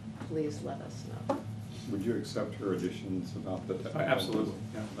not, please let us know. Would you accept her additions about the technical? Absolutely,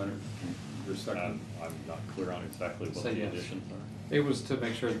 yeah. Leonard, your second? I'm not clear on exactly what Say the yes. additions are. It was to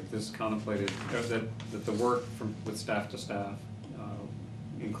make sure that this contemplated, that the work from, with staff to staff,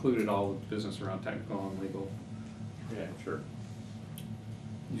 included all the business around technical and legal. Yeah, sure.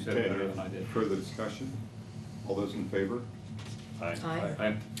 You said it better than I did. Further discussion? All those in favor? Aye.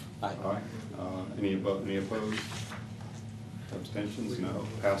 Aye. Aye. Any opposed? Abstentions? No.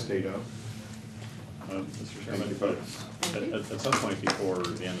 Passed 8-0. Mr. Thank Chairman, you, folks. at some point before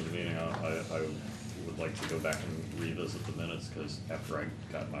the end of the meeting, I would like to go back and revisit the minutes, because after I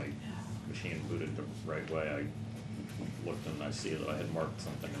got my machine booted the right way, I looked and I see that I had marked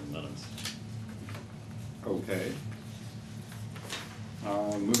something in the minutes. Okay.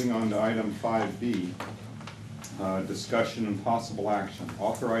 Moving on to item 5B, discussion and possible action.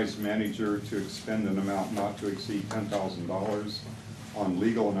 Authorize manager to expend an amount not to exceed $10,000 on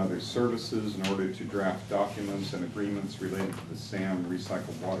legal and other services in order to draft documents and agreements related to the SAM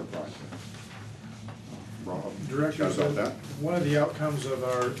recycled water project. Rob, Director, chat about that? one of the outcomes of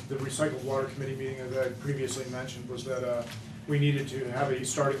the Recycled Water Committee meeting that I previously mentioned was that we needed to have a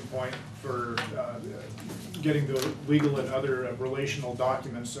starting point for getting the legal and other relational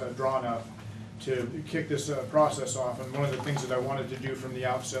documents drawn up to kick this process off. And one of the things that I wanted to do from the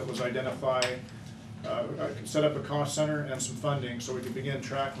outset was identify, set up a cost center and some funding so we could begin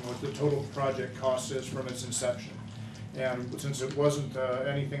tracking what the total project cost is from its inception. And since it wasn't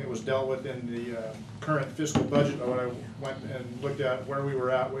anything that was dealt with in the current fiscal budget, when I went and looked at where we were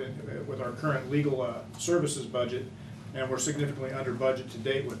at with our current legal services budget, and we're significantly under budget to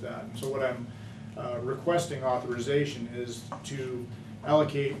date with that. And so what I'm requesting authorization is to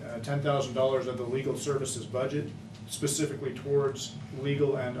allocate $10,000 of the legal services budget specifically towards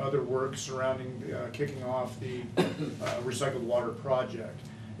legal and other work surrounding kicking off the recycled water project.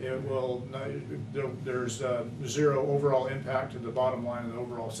 It will, there's zero overall impact to the bottom line of the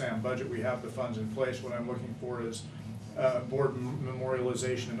overall SAM budget. We have the funds in place. What I'm looking for is board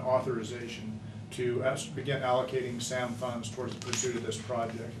memorialization and authorization to begin allocating SAM funds towards the pursuit of this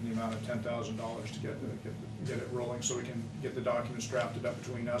project in the amount of $10,000 to get it rolling, so we can get the documents drafted up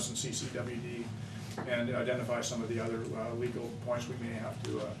between us and CCWD and identify some of the other legal points we may have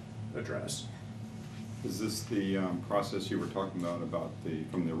to address. Is this the process you were talking about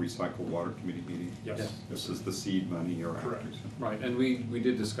from the Recycled Water Committee meeting? Yes. This is the seed money you're after? Correct. Right, and we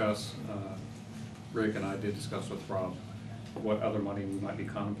did discuss, Rick and I did discuss with Rob what other money we might be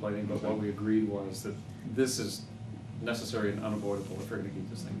contemplating, but what we agreed was that this is necessary and unavoidable if we're gonna keep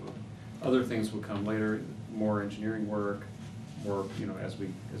this thing moving. Other things will come later, more engineering work, more, you know, as we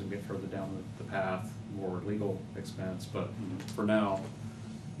get further down the path, more legal expense, but for now,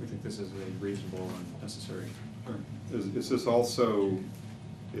 we think this is a reasonable and necessary. Is this also,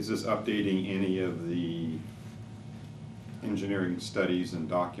 is this updating any of the engineering studies and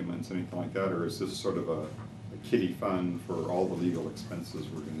documents, anything like that, or is this sort of a kiddie fund for all the legal expenses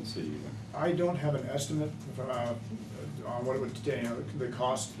we're going to see? I don't have an estimate on what it would, the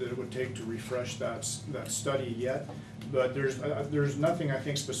cost that it would take to refresh that study yet. But there's nothing, I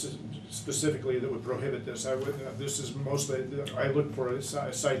think, specifically that would prohibit this. This is mostly, I looked for a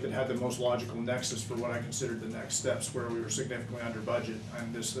site that had the most logical nexus for what I considered the next steps, where we were significantly under budget,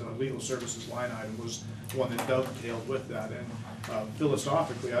 and this legal services line item was one that dovetailed with that. And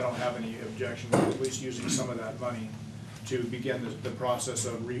philosophically, I don't have any objection with at least using some of that money to begin the process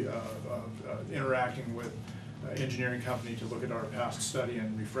of interacting with engineering company to look at our past study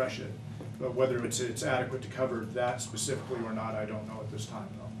and refresh it. But whether it's adequate to cover that specifically or not, I don't know at this time,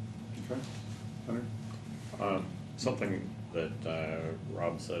 though. Okay. Hunter? Something that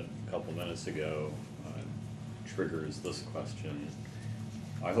Rob said a couple minutes ago triggers this question.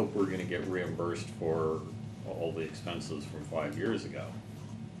 I hope we're gonna get reimbursed for all the expenses from 5 years ago,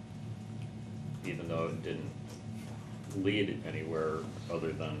 even though it didn't lead anywhere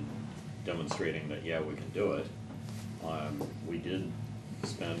other than demonstrating that, yeah, we can do it. We did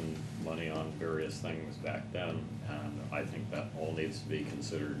spend money on various things back then, and I think that all needs to be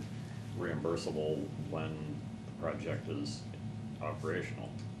considered reimbursable when the project is operational.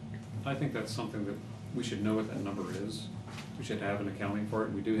 I think that's something that we should know what that number is. We should have an accounting for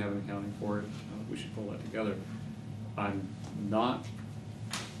it. We do have an accounting for it. We should pull that together. I'm not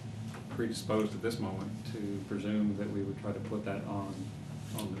predisposed at this moment to presume that we would try to put that on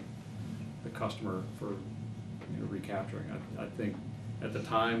the customer for recapturing. I think at the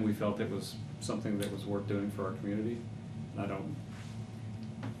time we felt it was something that was worth doing for our community. And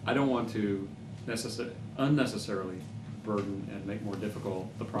I don't want to unnecessarily burden and make more difficult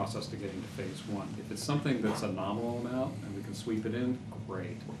the process to getting to phase one. If it's something that's a nominal amount and we can sweep it in,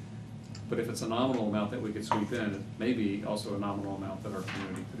 great. But if it's a nominal amount that we could sweep in, it may be also a nominal amount that our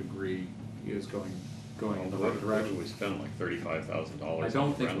community could agree is going in the right direction. We spent like $35,000. I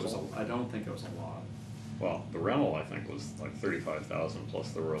don't think it was a lot. Well, the rental, I think, was like $35,000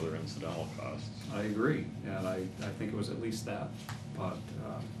 plus there were other incidental costs. I agree, and I think it was at least that, but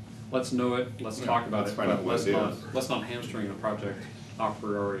let's know it, let's talk about let's it, find out but what it is. let's not hamstring the project a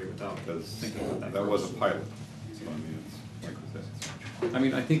priori without Because thinking about that. that was a first. pilot, so I mean, it's like this. I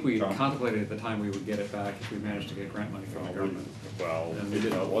mean, I think we John? contemplated at the time we would get it back if we managed to get grant money from the government. Well, And we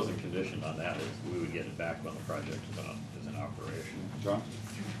didn't. it wasn't conditioned on that, we would get it back when the project is in operation. John?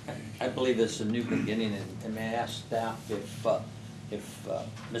 I believe it's a new beginning, and may I ask staff if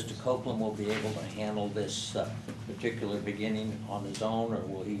Mr. Copeland will be able to handle this particular beginning on his own, or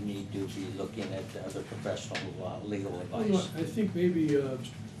will he need to be looking at other professional legal advice? I think maybe,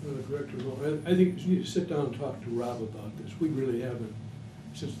 Director, I think you need to sit down and talk to Rob about this. We really haven't,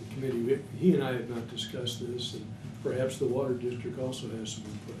 since the committee, he and I have not discussed this, and perhaps the Water District also has some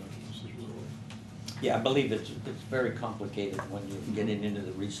input on this as well. Yeah, I believe it's very complicated when you're getting into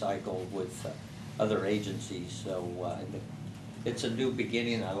the recycle with other agencies, so it's a new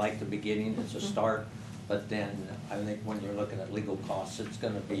beginning. I like the beginning, it's a start, but then I think when you're looking at legal costs, it's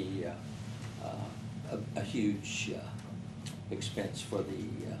gonna be a huge expense for the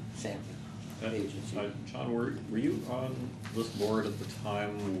sampling agency. John, were you on this board at the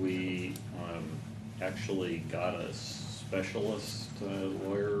time we actually got a specialist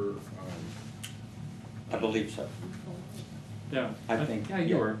lawyer? I believe so. Yeah. I think. Yeah,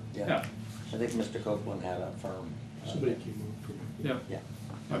 you were, Yeah. yeah, I think Mr. Copeland had a firm. Somebody came up from it. yeah. Yeah.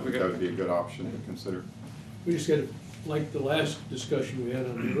 I think that would be a good option to consider. We just gotta, like the last discussion we had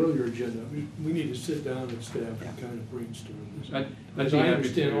on the earlier agenda, we need to sit down and staff and kind of brainstorm this. I'd As be I happy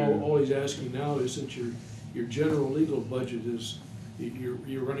understand, to- all he's asking now is that your general legal budget is,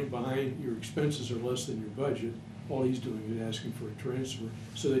 you're running behind, your expenses are less than your budget. All he's doing is asking for a transfer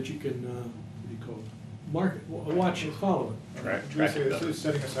so that you can, what do you call it? Market, watch and follow it. Basically, better. it's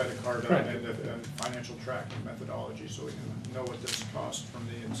setting aside a carve out Right. and a financial tracking methodology, so we can know what this costs from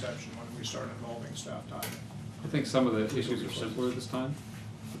the inception when we start involving staff time. I think some of the issues are simpler this time,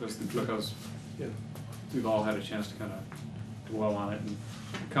 because Yeah. we've all had a chance to kind of dwell on it and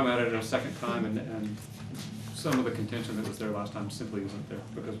come at it a second time, and some of the contention that was there last time simply isn't there,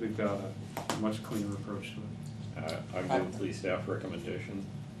 because we've got a much cleaner approach to it. I move the staff recommendation.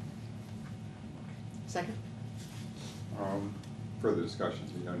 Second? Further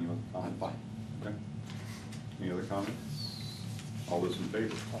discussions, you have any other I'm comments? fine. Okay. Any other comments? All those in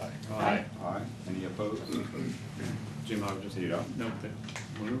favor? Aye. Aye. Any opposed? Jim, I would just You don't? note that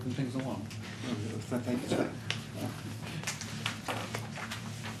we're moving things along. Thank you, sir.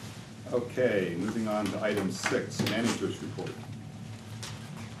 Okay, moving on to item 6, manager's report.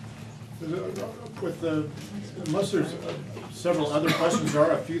 Unless there's several other questions, there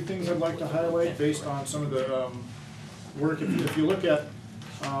are a few things I'd like to highlight based on some of the work. If you look at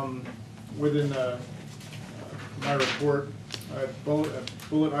within the my report, I have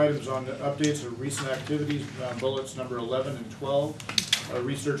bullet items on the updates of recent activities, bullets number 11 and 12.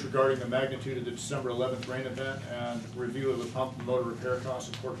 Research regarding the magnitude of the December 11th rain event and review of the pump and motor repair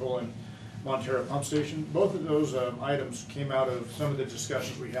costs at Portola and Montera Pump Station. Both of those items came out of some of the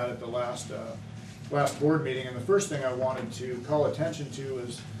discussions we had at the last board meeting. And the first thing I wanted to call attention to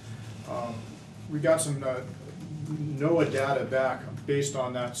is we got some NOAA data back based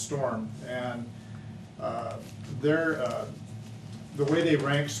on that storm, and the way they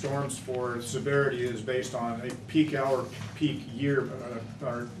rank storms for severity is based on a peak hour, peak year,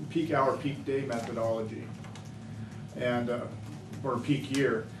 or peak hour, peak day methodology, and or peak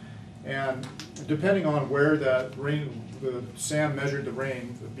year. And depending on where that rain, Sam measured the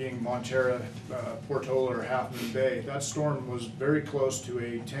rain, being Montera, Portola, or Half Moon Bay, that storm was very close to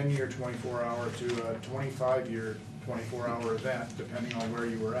a 10-year 24-hour to a 25-year 24-hour event, depending on where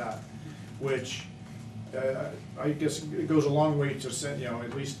you were at, which I guess it goes a long way to send,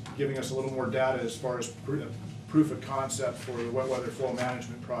 at least giving us a little more data as far as proof of concept for the wet weather flow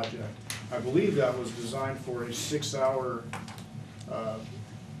management project. I believe that was designed for a 6-hour,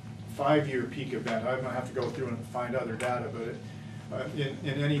 5-year peak event. I'm gonna have to go through and find other data, but in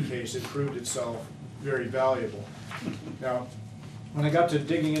any case, it proved itself very valuable. Now, when I got to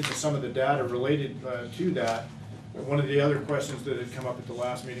digging into some of the data related to that, one of the other questions that had come up at the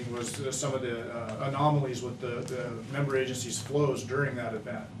last meeting was some of the anomalies with the member agencies' flows during that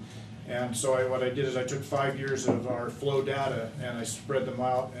event. And so what I did is I took 5 years of our flow data and I spread them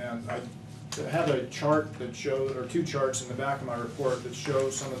out, and I had a chart that showed, or 2 charts in the back of my report that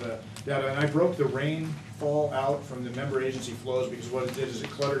shows some of the data, and I broke the rainfall out from the member agency flows, because what it did is it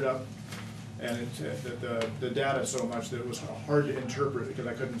cluttered up and the data so much that it was hard to interpret, because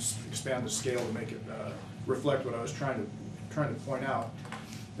I couldn't expand the scale to make it reflect what I was trying to point out.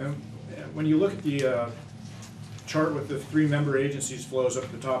 And when you look at the chart with the 3 member agencies flows, up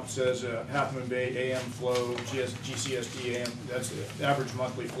at the top it says Half Moon Bay AM flow, GCSD AM, that's the average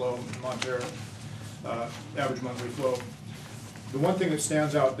monthly flow, Montera average monthly flow. The one thing that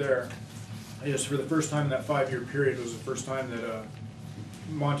stands out there is, for the first time in that 5-year period, was the first time that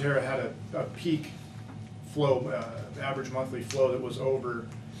Montera had a peak flow, average monthly flow that was over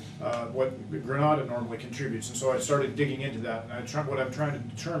what Granada normally contributes. And so I started digging into that, and what I'm trying to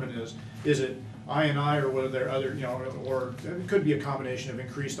determine is it I&I, or whether there are other, or it could be a combination of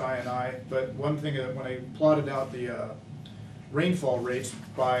increased I&I. But one thing that when I plotted out the rainfall rates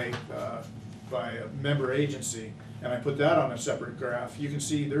by member agency, and I put that on a separate graph, you can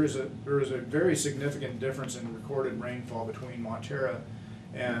see there is a very significant difference in recorded rainfall between Montera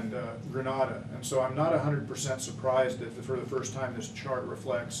and Granada. And so I'm not 100% surprised that for the first time this chart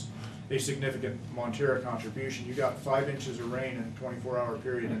reflects a significant Montera contribution. You got 5 inches of rain in a 24-hour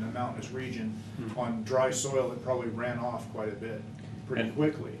period in a mountainous region on dry soil that probably ran off quite a bit pretty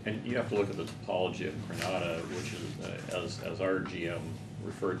quickly. And you have to look at the topology of Granada, which is, as our GM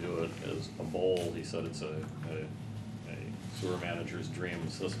referred to it as a bowl. He said it's a sewer manager's dream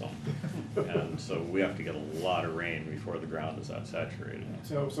system. And so we have to get a lot of rain before the ground is that saturated.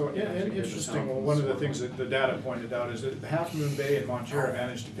 So interesting, well, one of the things that the data pointed out is that Half Moon Bay and Montera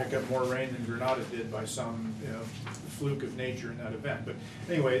managed to pick up more rain than Granada did by some fluke of nature in that event. But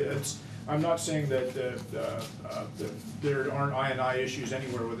anyway, I'm not saying that there aren't I&I issues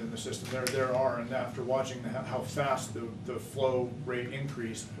anywhere within the system. There are, and after watching how fast the flow rate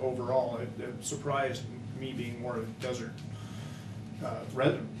increased overall, it surprised me, being more of a desert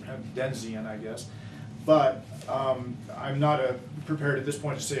Denzian, I guess. But I'm not prepared at this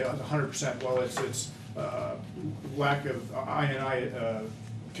point to say 100%. Well, it's lack of I&I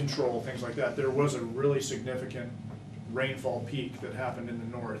control, things like that. There was a really significant rainfall peak that happened in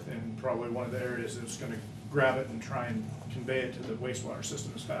the north, and probably one of the areas that's going to grab it and try and convey it to the wastewater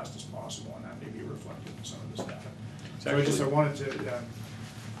system as fast as possible, and that may be reflected in some of this data. So I wanted to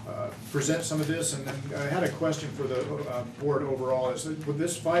present some of this, and then I had a question for the board overall. Is that with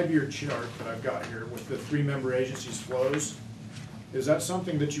this 5-year chart that I've got here with the 3 member agencies flows, is that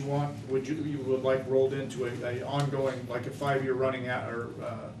something that you want, you would like rolled into a ongoing, like a 5-year running or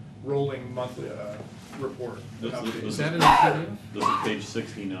rolling monthly report? Is that in the PDF? This is page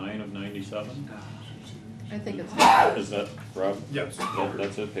 69 of 97. I think it's. Is that, Rob? Yes.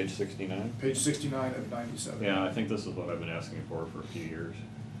 That's it, page 69? Page 69 of 97. Yeah, I think this is what I've been asking for a few years.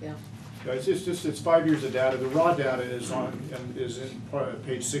 Yeah. Yeah, it's 5 years of data. The raw data is in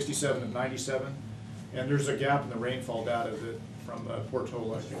page 67 of 97, and there's a gap in the rainfall data from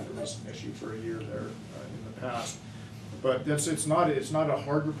Portola. I think there was an issue for a year there in the past. But it's not a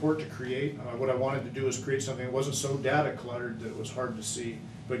hard report to create. What I wanted to do is create something that wasn't so data cluttered that it was hard to see.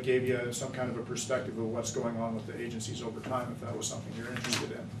 but gave you some kind of a perspective of what's going on with the agencies over time, if that was something you're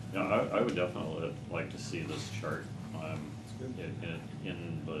interested in. Yeah, I would definitely like to see this chart,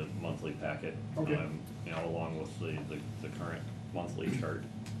 in the monthly packet. Okay. You know, along with the current monthly chart.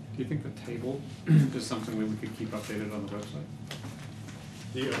 Do you think the table is something that we could keep updated on the website?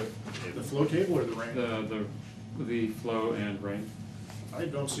 The flow table or the rain? The flow and rain? I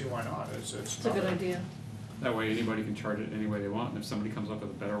don't see why not. It's It's a good idea. That way anybody can chart it any way they want, and if somebody comes up with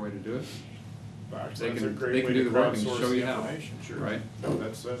a better way to do it, Actually, They that's a can- great they can way do to the work and crowdsource show the you how, information, sure. right? No,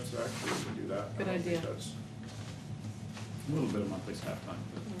 that's actually, we can do that. Good I don't think idea. that's- a little bit of monthly staff time.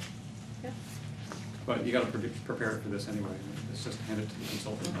 Yeah. But you gotta prepare it for this anyway, it's just hand it to the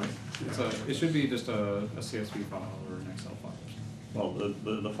consultant, right? It's Yeah. it should be just a CSV file or an Excel file or something.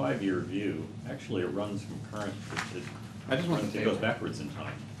 Well, the 5-year view, actually it runs from current, I just want the it goes table. backwards in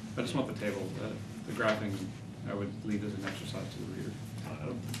time. I just want the table, the graphing, I would leave as an exercise to the reader.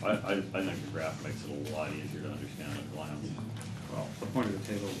 I think the graph makes it a lot easier to understand at a glance. Well, the point of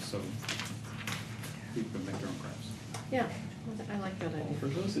the table is so people can make their own graphs. Yeah, I like that idea. For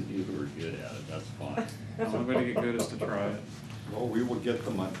those of you who are good at it, that's fine. The only way to get good is to try it. Well, we will get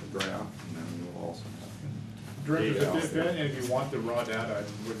the monthly graph, and then we'll also have. Director, data out if there. any of you want the raw data,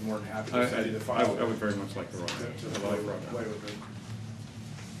 I would be more than happy I to send you the file. would very much like the raw To data. I like raw play data. with it.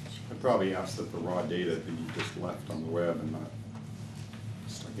 I'd probably ask that the raw data be just left on the web and not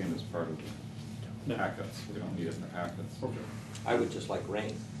stuck in as part of the packets. We don't need it in the packets. Okay. I would just like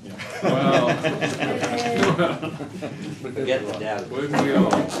rain. Yeah. Well, We could get the data. wouldn't we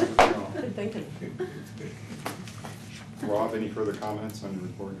all? Good thinking. Rob, any further comments on your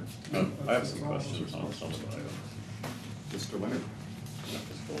report? I have some questions on some of the items. Mr. Leonard? I'll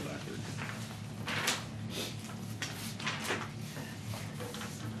just go backward.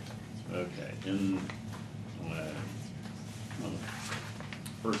 Okay, on the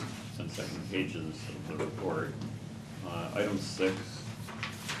first and second pages of the report, item 6,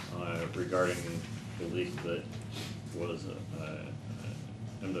 regarding the leak that was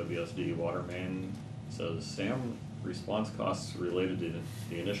a MWSD water main, says SAM response costs related to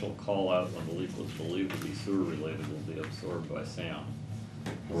the initial call out when the leak was believed to be sewer related will be absorbed by SAM.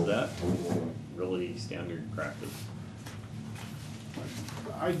 Is that really standard practice?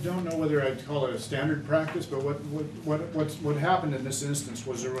 I don't know whether I'd call it a standard practice, but what happened in this instance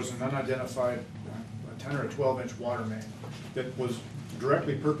was there was an unidentified 10 or a 12-inch water main that was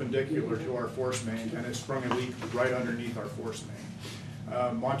directly perpendicular to our force main, and it sprung a leak right underneath our force main.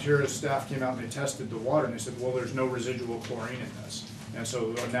 Montera's staff came out and they tested the water, and they said, well, there's no residual chlorine in this. And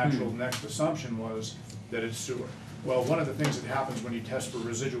so the natural next assumption was that it's sewer. Well, one of the things that happens when you test for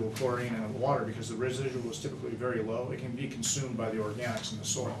residual chlorine in the water, because the residual is typically very low, it can be consumed by the organics in the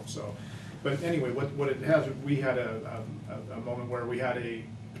soil. So, but anyway, what it has, we had a moment where we had a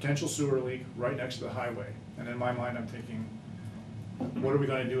potential sewer leak right next to the highway. And in my mind, I'm thinking, what are we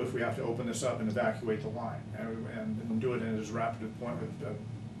going to do if we have to open this up and evacuate the line and do it in as rapid a point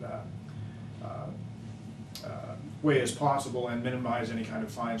way as possible and minimize any kind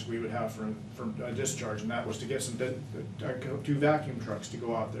of fines we would have from a discharge? And that was to get some 2 vacuum trucks to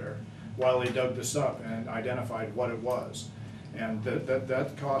go out there while they dug this up and identified what it was. And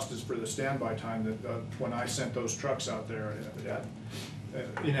that cost is for the standby time that when I sent those trucks out there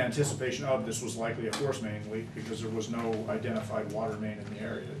in anticipation of this was likely a force main leak, because there was no identified water main in the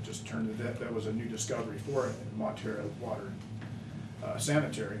area. It just turned that was a new discovery for it in Montera Water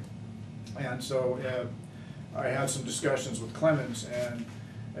Sanitary. And so I had some discussions with Clemens, and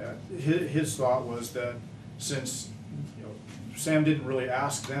his thought was that since Sam didn't really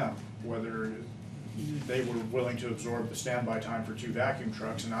ask them whether they were willing to absorb the standby time for 2 vacuum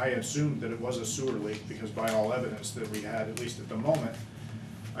trucks, and I assumed that it was a sewer leak because by all evidence that we had, at least at the moment,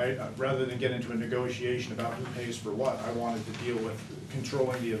 rather than get into a negotiation about who pays for what, I wanted to deal with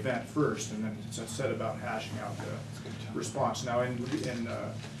controlling the event first, and then set about hashing out the response. Now, in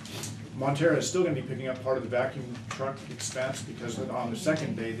Montera is still going to be picking up part of the vacuum truck expense, because on the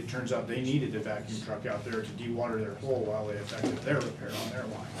second day, it turns out they needed a vacuum truck out there to dewater their hole while they effected their repair on their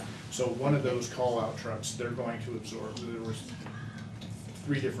line. So one of those call-out trucks, they're going to absorb. There was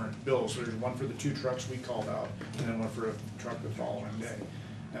 3 different bills. There's one for the 2 trucks we called out, and then one for a truck the following day.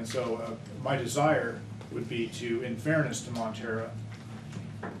 And so my desire would be to, in fairness to Montera,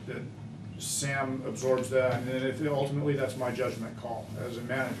 that Sam absorbs that, and then ultimately that's my judgment call as a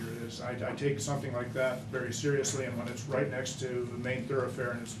manager. I take something like that very seriously, and when it's right next to the main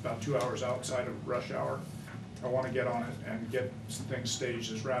thoroughfare and it's about 2 hours outside of rush hour, I want to get on it and get things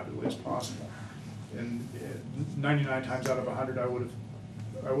staged as rapidly as possible. And 99 times out of 100, I would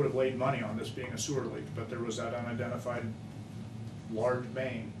have laid money on this being a sewer leak, but there was that unidentified large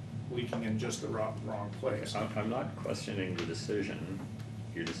main leaking in just the wrong place. I'm not questioning the decision.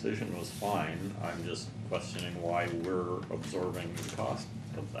 Your decision was fine. I'm just questioning why we're absorbing the cost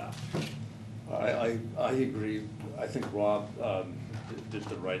of that. I agree. I think Rob did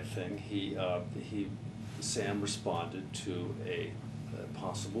the right thing. Sam responded to a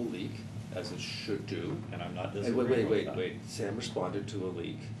possible leak, as it should do. And I'm not Hey, disagreeing with that. wait. Sam responded to a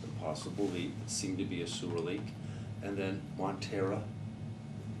leak, a possible leak, it seemed to be a sewer leak. And then Montera,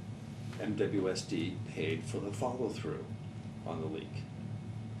 MWSD paid for the follow-through on the leak,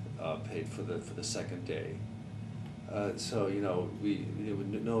 paid for the second day. So, you know,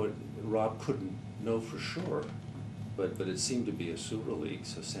 Rob couldn't know for sure, but it seemed to be a sewer leak,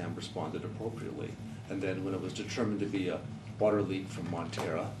 so Sam responded appropriately. And then when it was determined to be a water leak from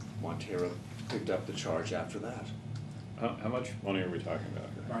Montera picked up the charge after that. How much money are we talking about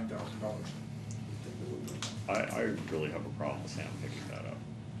here? $9,000. I really have a problem with Sam picking that up.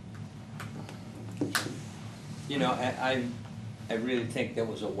 You know, I really think that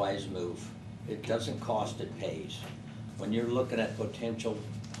was a wise move. It doesn't cost, it pays. When you're looking at potential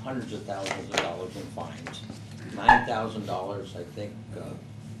hundreds of thousands of dollars in fines, $9,000, I think,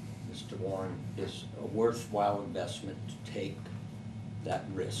 Mr. Warren, is a worthwhile investment to take that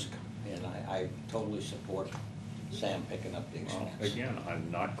risk. And I totally support Sam picking up the Well, expense. again, I'm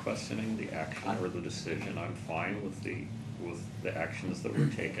not questioning the action or the decision. I'm fine with the actions that were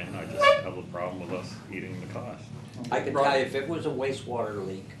taken. I just have a problem with us eating the cost. I can tell you, if it was a wastewater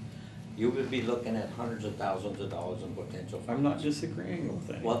leak, you would be looking at hundreds of thousands of dollars in potential fines. I'm not disagreeing with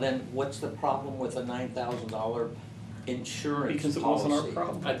anything. Well, then, what's the problem with a $9,000 insurance policy? Because it wasn't our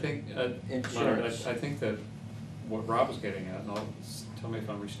problem. I think, Leonard, Insurance. I think that what Rob was getting at, and tell me if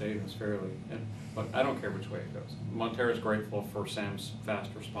I'm restating this fairly, but I don't care which way it goes. Montera's grateful for Sam's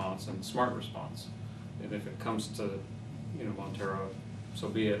fast response and smart response. And if it comes to, you know, Montera, so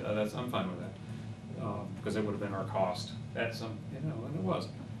be it, I'm fine with that. Because it would have been our cost at some, you know, and it was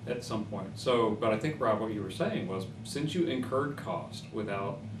at some point. So, but I think, Rob, what you were saying was, since you incurred cost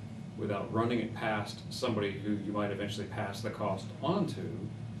without running it past somebody who you might eventually pass the cost on to,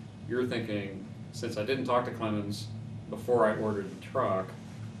 you're thinking, since I didn't talk to Clemens before I ordered the truck,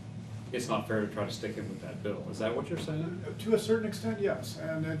 it's not fair to try to stick him with that bill. Is that what you're saying? To a certain extent, yes,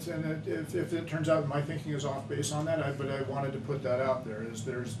 and if it turns out my thinking is off base on that, but I wanted to put that out there, is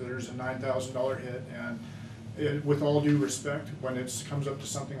there's a $9,000 hit, and with all due respect, when it comes up to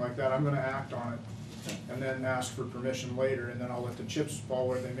something like that, I'm gonna act on it, and then ask for permission later, and then I'll let the chips fall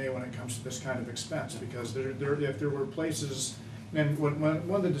where they may when it comes to this kind of expense, because if there were places, and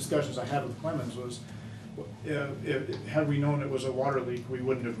one of the discussions I had with Clemens was, had we known it was a water leak, we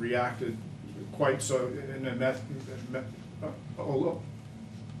wouldn't have reacted quite so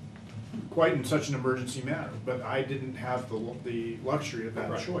quite in such an emergency manner. But I didn't have the luxury of that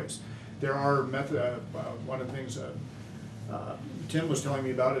Right. choice. There are one of the things Tim was telling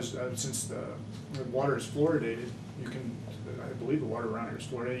me about is since the water is fluoridated, you can, I believe the water around here is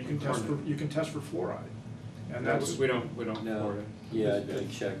fluoridated. You can test for fluoride, and that's We don't afford it. Yeah, I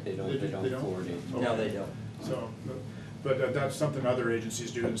checked, they don't forward it. No, they don't. So, but that's something other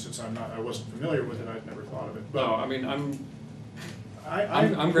agencies do, and since I wasn't familiar with it, I'd never thought of it. But No, I mean, I'm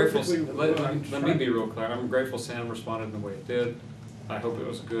I'm grateful, perfectly- let me be real clear, I'm grateful Sam responded in the way it did. I hope it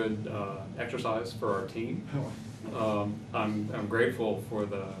was a good exercise for our team. I'm grateful for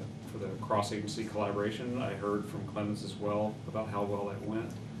the cross-agency collaboration. I heard from Clemens as well about how well that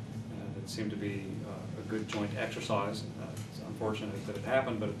went. And it seemed to be a good joint exercise. It's unfortunate that it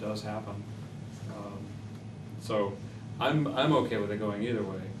happened, but it does happen. So I'm okay with it going either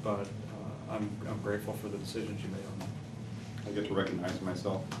way, but I'm grateful for the decisions you made on that. I get to recognize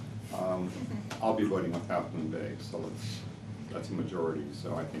myself. I'll be voting with Halfmoon Bay, so that's a majority,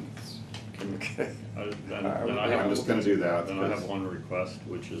 so I think it's. Okay. I'm just gonna do that. Then I have one request,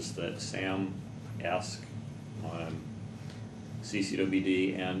 which is that Sam ask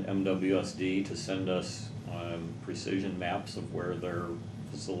CCWD and MWSD to send us precision maps of where their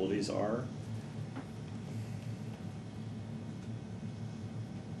facilities are,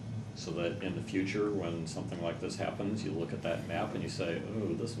 so that in the future, when something like this happens, you look at that map and you say,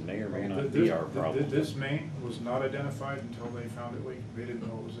 oh, this may or may not be our problem. This main was not identified until they found it leaking. They didn't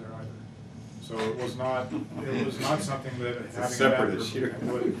know it was there either. So it was not something that It's a having separate that issue.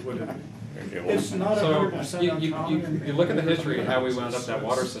 would Okay, well, It's not So 100% uncommon. you look at the history of how we wound up that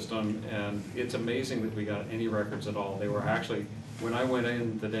water system, and it's amazing that we got any records at all. They were actually, when I went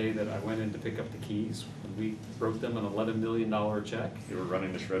in the day that I went in to pick up the keys, we wrote them an $11 million check. You were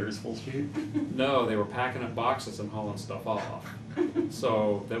running the shredders full speed? No, they were packing up boxes and hauling stuff off.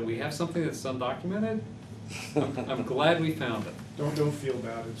 So that we have something that's undocumented, I'm glad we found it. Don't feel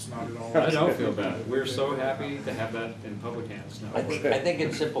bad, it's not at all. I don't feel bad. We're so happy to have that in public hands now. I think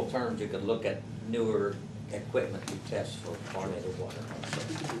in simple terms, you could look at newer equipment to test for chlorinated water.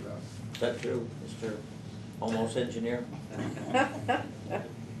 We can do that. Is that true, Mr. Almost Engineer?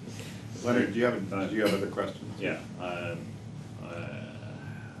 Leonard, do you have other questions? Yeah,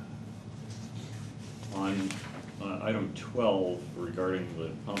 on item 12 regarding the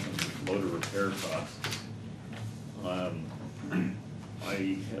pump and motor repair costs,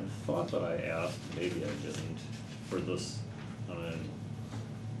 I had thought that I asked, maybe I didn't, for this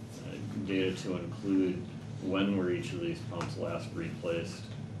data to include when were each of these pumps last replaced,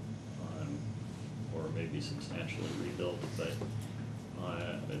 or maybe substantially rebuilt, but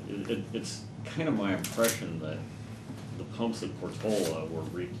it's kind of my impression that the pumps at Portola were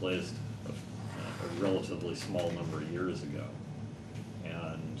replaced a relatively small number of years ago.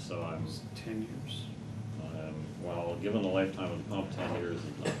 And so I'm, 10 years. well, given the lifetime of the pump, 10 years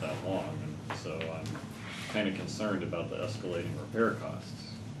is not that long, and so I'm kind of concerned about the escalating repair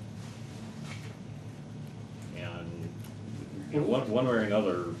costs. And you know, one way or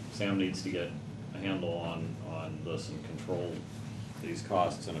another, Sam needs to get a handle on this and control these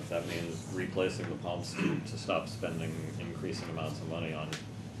costs, and if that means replacing the pumps to stop spending increasing amounts of money on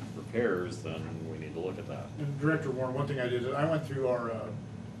repairs, then we need to look at that. And Director Warren, one thing I did is I went through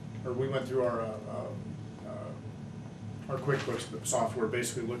we went through our QuickBooks software,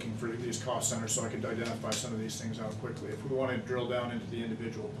 basically looking for these cost centers so I could identify some of these things out quickly. If we want to drill down into the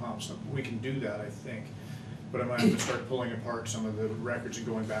individual pumps, we can do that, I think. But I might have to start pulling apart some of the records and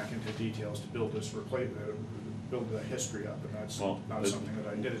going back into details to build this build the history up, and that's not something that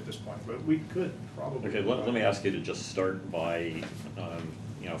I did at this point, but we could probably. Okay, let me ask you to just start by,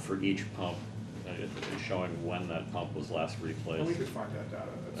 you know, for each pump, showing when that pump was last replaced. Well, we could find that data.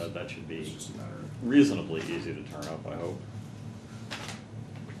 That should be It's just a matter of. reasonably easy to turn up, I hope.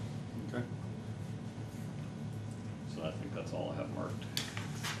 Okay. So I think that's all I have marked.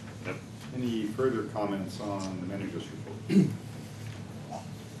 Yep. Any further comments on the manager's report?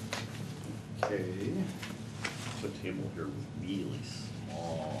 Okay. The table here was really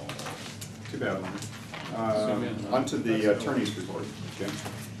small. Too bad. Zoom in. On to the attorney's report, Jim.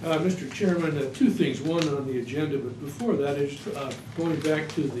 Mr. Chairman, two things. One on the agenda, but before that is going back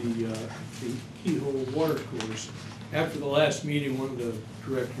to the Keyhole water course. After the last meeting, one of the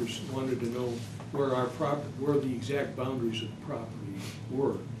directors wanted to know where where the exact boundaries of the property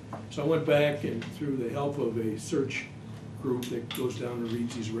were. So I went back and through the help of a search group that goes down and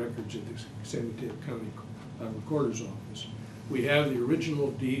reads these records at the San Mateo County Recorder's Office. We have the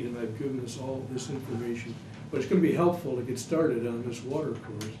original deed, and I've given us all this information, but it's going to be helpful to get started on this water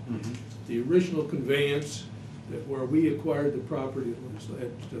course. Mm-hmm. The original conveyance where we acquired the property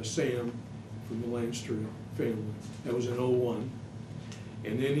at Sam from the Lanster family, that was in '01.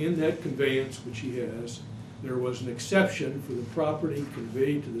 And then in that conveyance, which he has, there was an exception for the property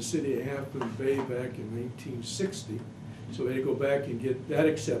conveyed to the city of Half Moon Bay back in 1960. So we had to go back and get that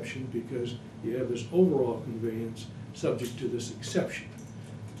exception because you have this overall conveyance subject to this exception.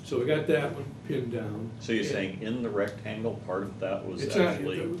 So we got that one pinned down. So you're saying in the rectangle part of that was It's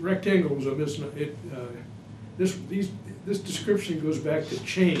actually? the rectangle was a misnomer. This description goes back to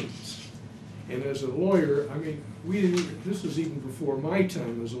chains. And as a lawyer, I mean, this was even before my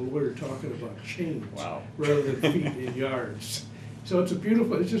time as a lawyer talking about chains. Wow. Rather than feet in yards. So it's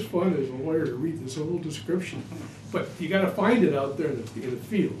it's just fun as a lawyer to read this whole description. But you gotta find it out there in the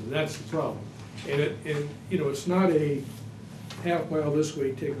field, and that's the problem. And you know, it's not a half mile this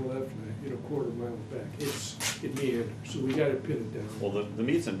way, take a left, and a quarter mile back. It meanders, so we gotta pin it down. Well, the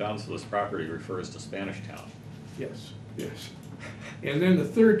meets and bounds of this property refers to Spanish Town. Yes, yes. And then the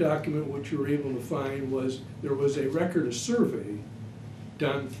third document, which you were able to find, was there was a record of survey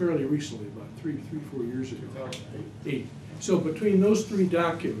done fairly recently, about 4 years ago. 8. So between those three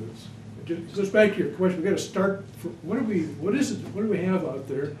documents, it goes back to your question, we gotta start, what do we have out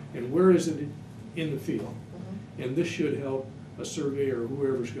there, and where is it in the field? And this should help a surveyor or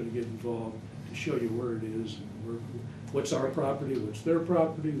whoever's gonna get involved to show you where it is, and what's our property, what's their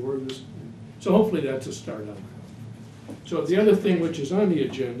property, where this, so hopefully that's a start on that. So the other thing which is on the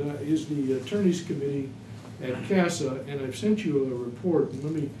agenda is the Attorneys Committee at CASA, and I've sent you a report, and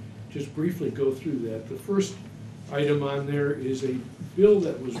let me just briefly go through that. The first item on there is a bill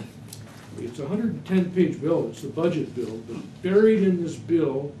it's a 110-page bill, it's the budget bill, but buried in this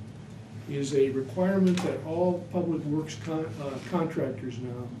bill is a requirement that all public works contractors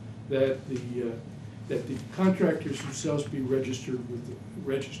now, that the contractors themselves be registered with the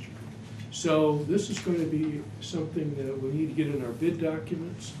registry. So this is going to be something that we need to get in our bid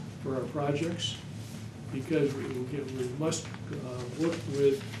documents for our projects. because we must work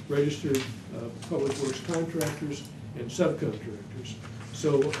with registered public works contractors and subcontractors.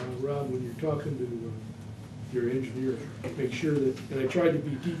 So, Rob, when you're talking to your engineer, make sure that, and I tried to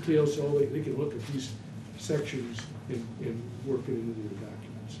be detailed so they can look at these sections and work it into their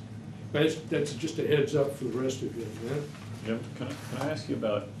documents. But that's just a heads up for the rest of you, man. Jim, can I ask you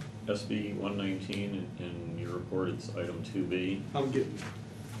about SB 119 in your report? It's item 2B. I'm getting there.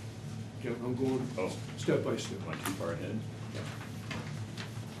 Yeah, I'm going step by step. Went too far ahead.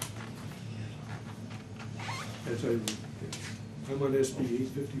 As I'm on SB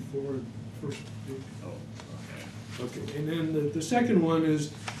 854, first page. Oh, okay. Okay, and then the second one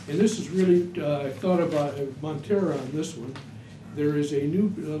is, and this is really, I thought about Montera on this one. There is a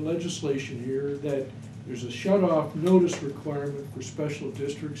new legislation here that there's a shut-off notice requirement for special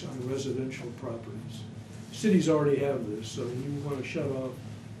districts on residential properties. Cities already have this, so you want to shut off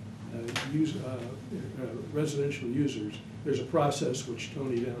residential users. There's a process which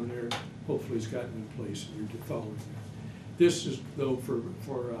Tony down there hopefully has gotten in place, and you're following that. This is, though, for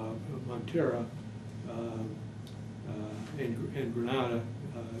Montera and Granada,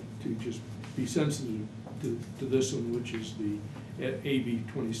 to just be sensitive to this one, which is the AB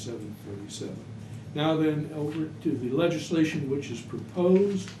 2747. Now then, over to the legislation which is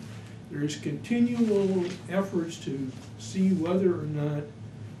proposed. There is continual efforts to see whether or not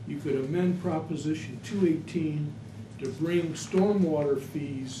you could amend Proposition 218 to bring stormwater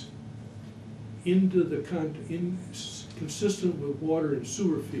fees into the consistent with water and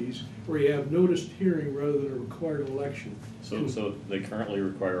sewer fees, where you have noticed hearing rather than a required election. So they currently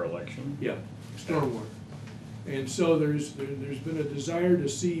require election? Yeah, stormwater. And so there's been a desire to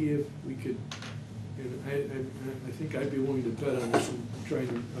see if we could, and I think I'd be willing to bet on this one, trying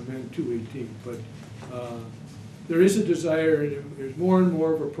to amend 218, but there is a desire, and there's more and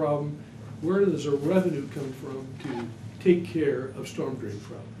more of a problem. Where does the revenue come from to take care of storm drain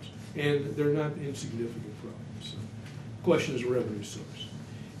problems? And they're not insignificant problems. So the question is a revenue source.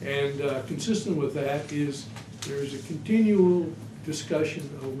 And consistent with that is there's a continual discussion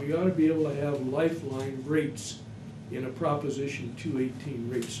of we ought to be able to have lifeline rates in a Proposition 218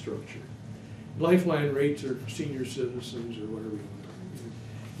 rate structure. Lifeline rates are for senior citizens or whatever you want.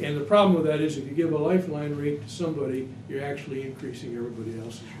 And the problem with that is if you give a lifeline rate to somebody, you're actually increasing everybody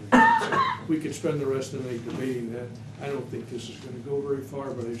else's rate. So we could spend the rest of the night debating that. I don't think this is going to go very far,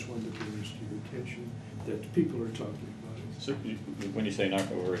 but I just wanted to bring this to your attention that people are talking about it. So when you say not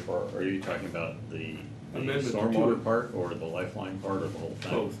go very far, are you talking about the Amendment to stormwater it. part or the lifeline part or the whole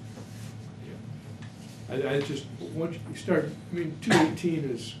thing? Both. Yeah. I just, once you start, I mean, 218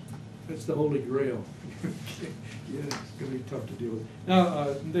 is, that's the holy grail. Yeah, it's gonna be tough to deal with.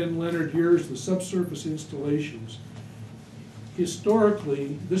 Now, then Leonard, here's the subsurface installations.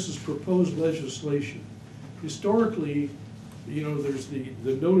 Historically, this is proposed legislation. Historically, you know, there's the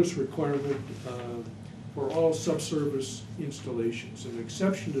notice requirement for all subsurface installations. An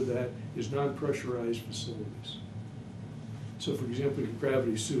exception to that is non-pressurized facilities. So for example, your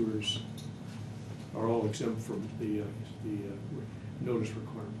gravity sewers are all exempt from the notice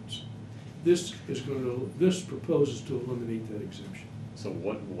requirements. This proposes to eliminate that exemption. So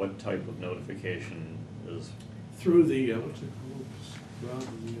what type of notification is? Through the, what's it called, Rob,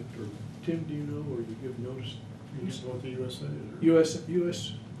 or Tim, do you know, or you give notice? You used to go with the USA?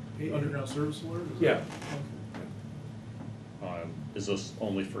 US. Underground Service Alert? Is Yeah. that- Is this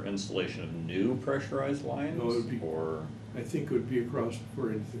only for installation of new pressurized lines? No, it would be- Or? I think it would be across for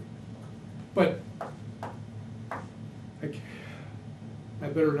anything. But I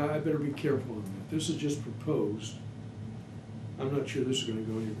better be careful on that. This is just proposed. I'm not sure this is gonna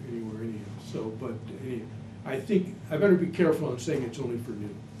go anywhere anyhow, so, but I think, I better be careful on saying it's only for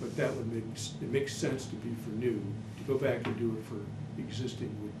new, but that would it makes sense to be for new. To go back and do it for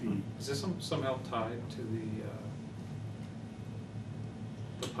existing would be. Is this somehow tied to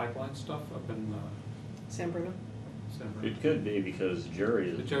the pipeline stuff up in San Bruno? San Bruno? It could be because Jerry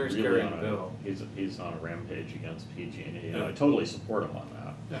is But Jerry's really carrying on the bill. he's on a rampage against PG&E. Yeah. I totally support him on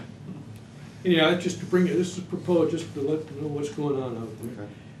that. Yeah. Yeah, just to bring it, this is proposed, just to let them know what's going on out there.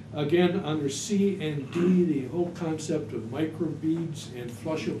 Again, under C and D, the whole concept of microbeads and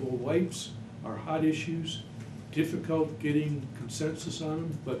flushable wipes are hot issues. Difficult getting consensus on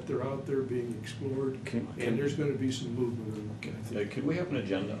them, but they're out there being explored, and there's gonna be some movement on them, I think. Could we have an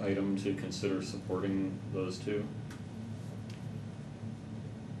agenda item to consider supporting those two?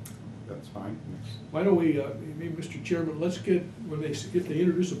 That's fine. Why don't we, maybe, Mr. Chairman, let's get, if they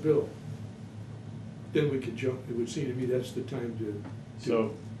introduce a bill, then we could jump. It would seem to me that's the time to.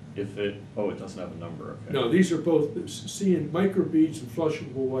 So if it doesn't have a number, okay. No, these are both C and microbeads and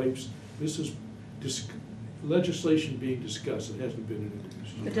flushable wipes. This is legislation being discussed, it hasn't been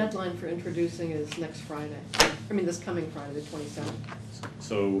introduced. The deadline for introducing is next Friday. I mean, this coming Friday, the 27th.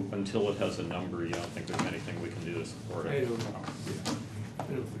 So until it has a number, you don't think there's anything we can do to support I it? don't know, yeah, I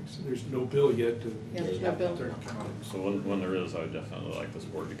don't think so, there's no bill yet to. Yeah, there's no bill. So when there is, I would definitely like this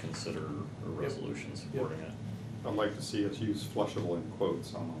board to consider a resolution supporting it. I'd like to see us use flushable in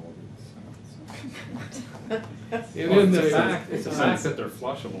quotes on all of these. And Well, then it's a the- fact, it's a fact that they're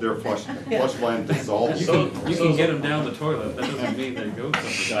flushable. They're flushable and dissolvable. You can get them down the toilet, that doesn't mean they go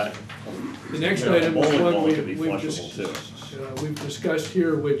somewhere. The next Yeah, item is bowling one ball could be we've flushable, we've discussed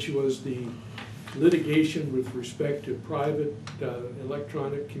here, which was the litigation with respect to private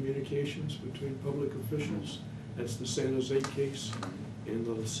electronic communications between public officials. That's the San Jose case. And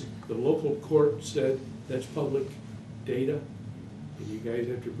the local court said that's public data, and you guys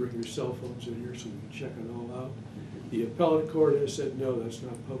have to bring your cell phones in here so we can check it all out. The appellate court has said, no, that's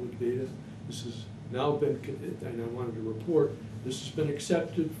not public data. This has now been, and I wanted to report, this has been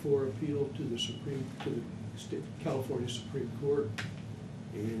accepted for appeal to the California Supreme Court,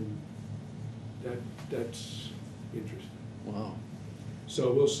 and that's interesting. Wow.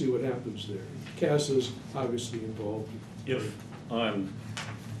 So we'll see what happens there. CASA's obviously involved. If,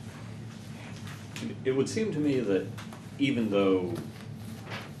 it would seem to me that even though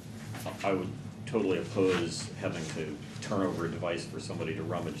I would totally oppose having to turn over a device for somebody to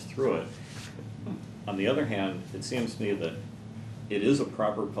rummage through it, on the other hand, it seems to me that it is a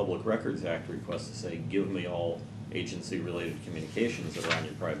proper Public Records Act request to say, give me all agency-related communications that are on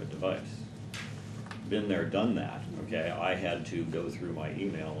your private device. Been there, done that, okay? I had to go through my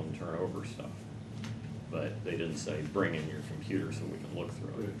email and turn over stuff. But they didn't say, bring in your computer so we can look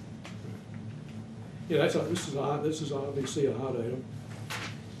through it. Yeah, this is obviously a hot item,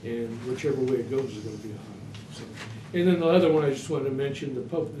 and whichever way it goes is gonna be a hot item. So, and then the other one I just wanted to mention,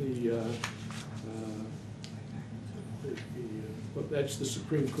 well, that's the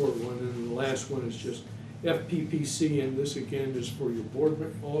Supreme Court one, and the last one is just FPPC, and this again is for your board,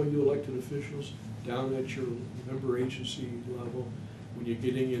 all you elected officials down at your member agency level. When you're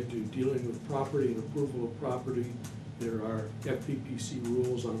getting into dealing with property and approval of property, there are FPPC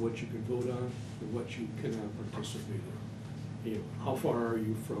rules on what you can vote on and what you cannot participate in. You know, how far are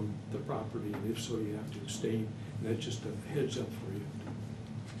you from the property, and if so, you have to abstain, and that's just a heads up for you.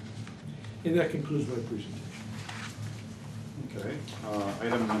 And that concludes my presentation. Okay,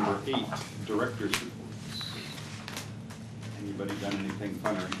 item number 8, director's reports. Anybody done anything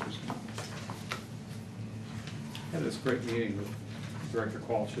fun or interesting? Had this great meeting with Director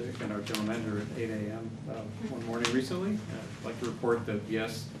Kowalczyk and our general manager at 8 a.m. One morning recently. I'd like to report that,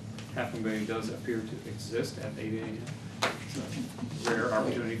 yes, Half Moon Bay does appear to exist at 8 a.m. It's a rare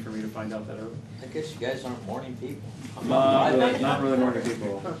opportunity for me to find out that early. I guess you guys aren't morning people. Not really morning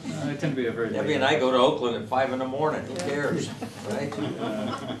people. I tend to be a very. Debbie and I go to Oakland at 5 in the morning, who cares, right?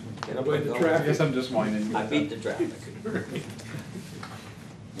 Get up Avoid and the go. I traffic. guess I'm just whining. I beat the traffic.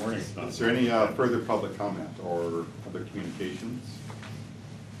 Morning. Is there any further public comment or other communications?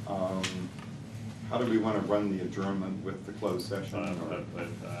 How do we want to run the adjournment with the closed session? I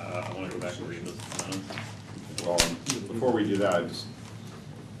want to go back and read this. Well, before we do that,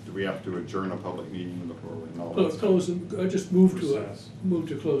 do we have to adjourn a public meeting before we know? Close, just move to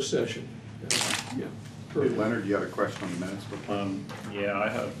Recess. closed session. Yeah. Hey, Leonard, you had a question on the minutes? Yeah, I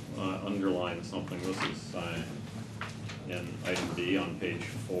have underlined something. This is in item B on page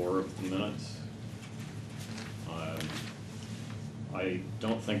 4 of the minutes. I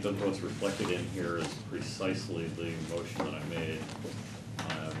don't think that what's reflected in here is precisely the motion that I made,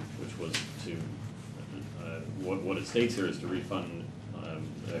 which was to, what it states here is to refund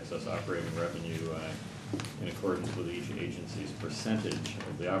excess operating revenue in accordance with each agency's percentage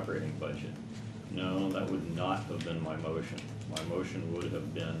of the operating budget. No, that would not have been my motion. My motion would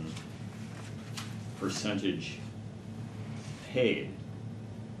have been percentage paid.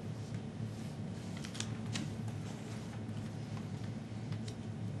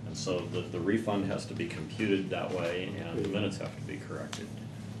 And so the refund has to be computed that way, and the minutes have to be corrected.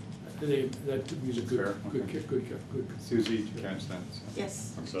 That was a Fair, good. okay. Susie, did you catch that?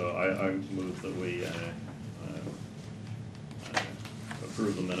 Yes. So I move that we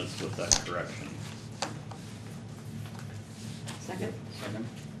approve the minutes with that correction. Second? Second.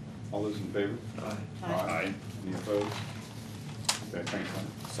 All those in favor? Aye. Any opposed? Okay, thanks,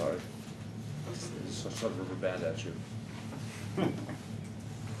 Leonard. Sorry. Short rubber band at you.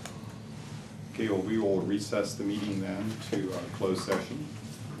 Okay, well, we will recess the meeting then to closed session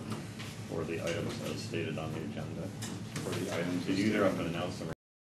For the items as stated on the agenda. for the items. Did you either have an announcement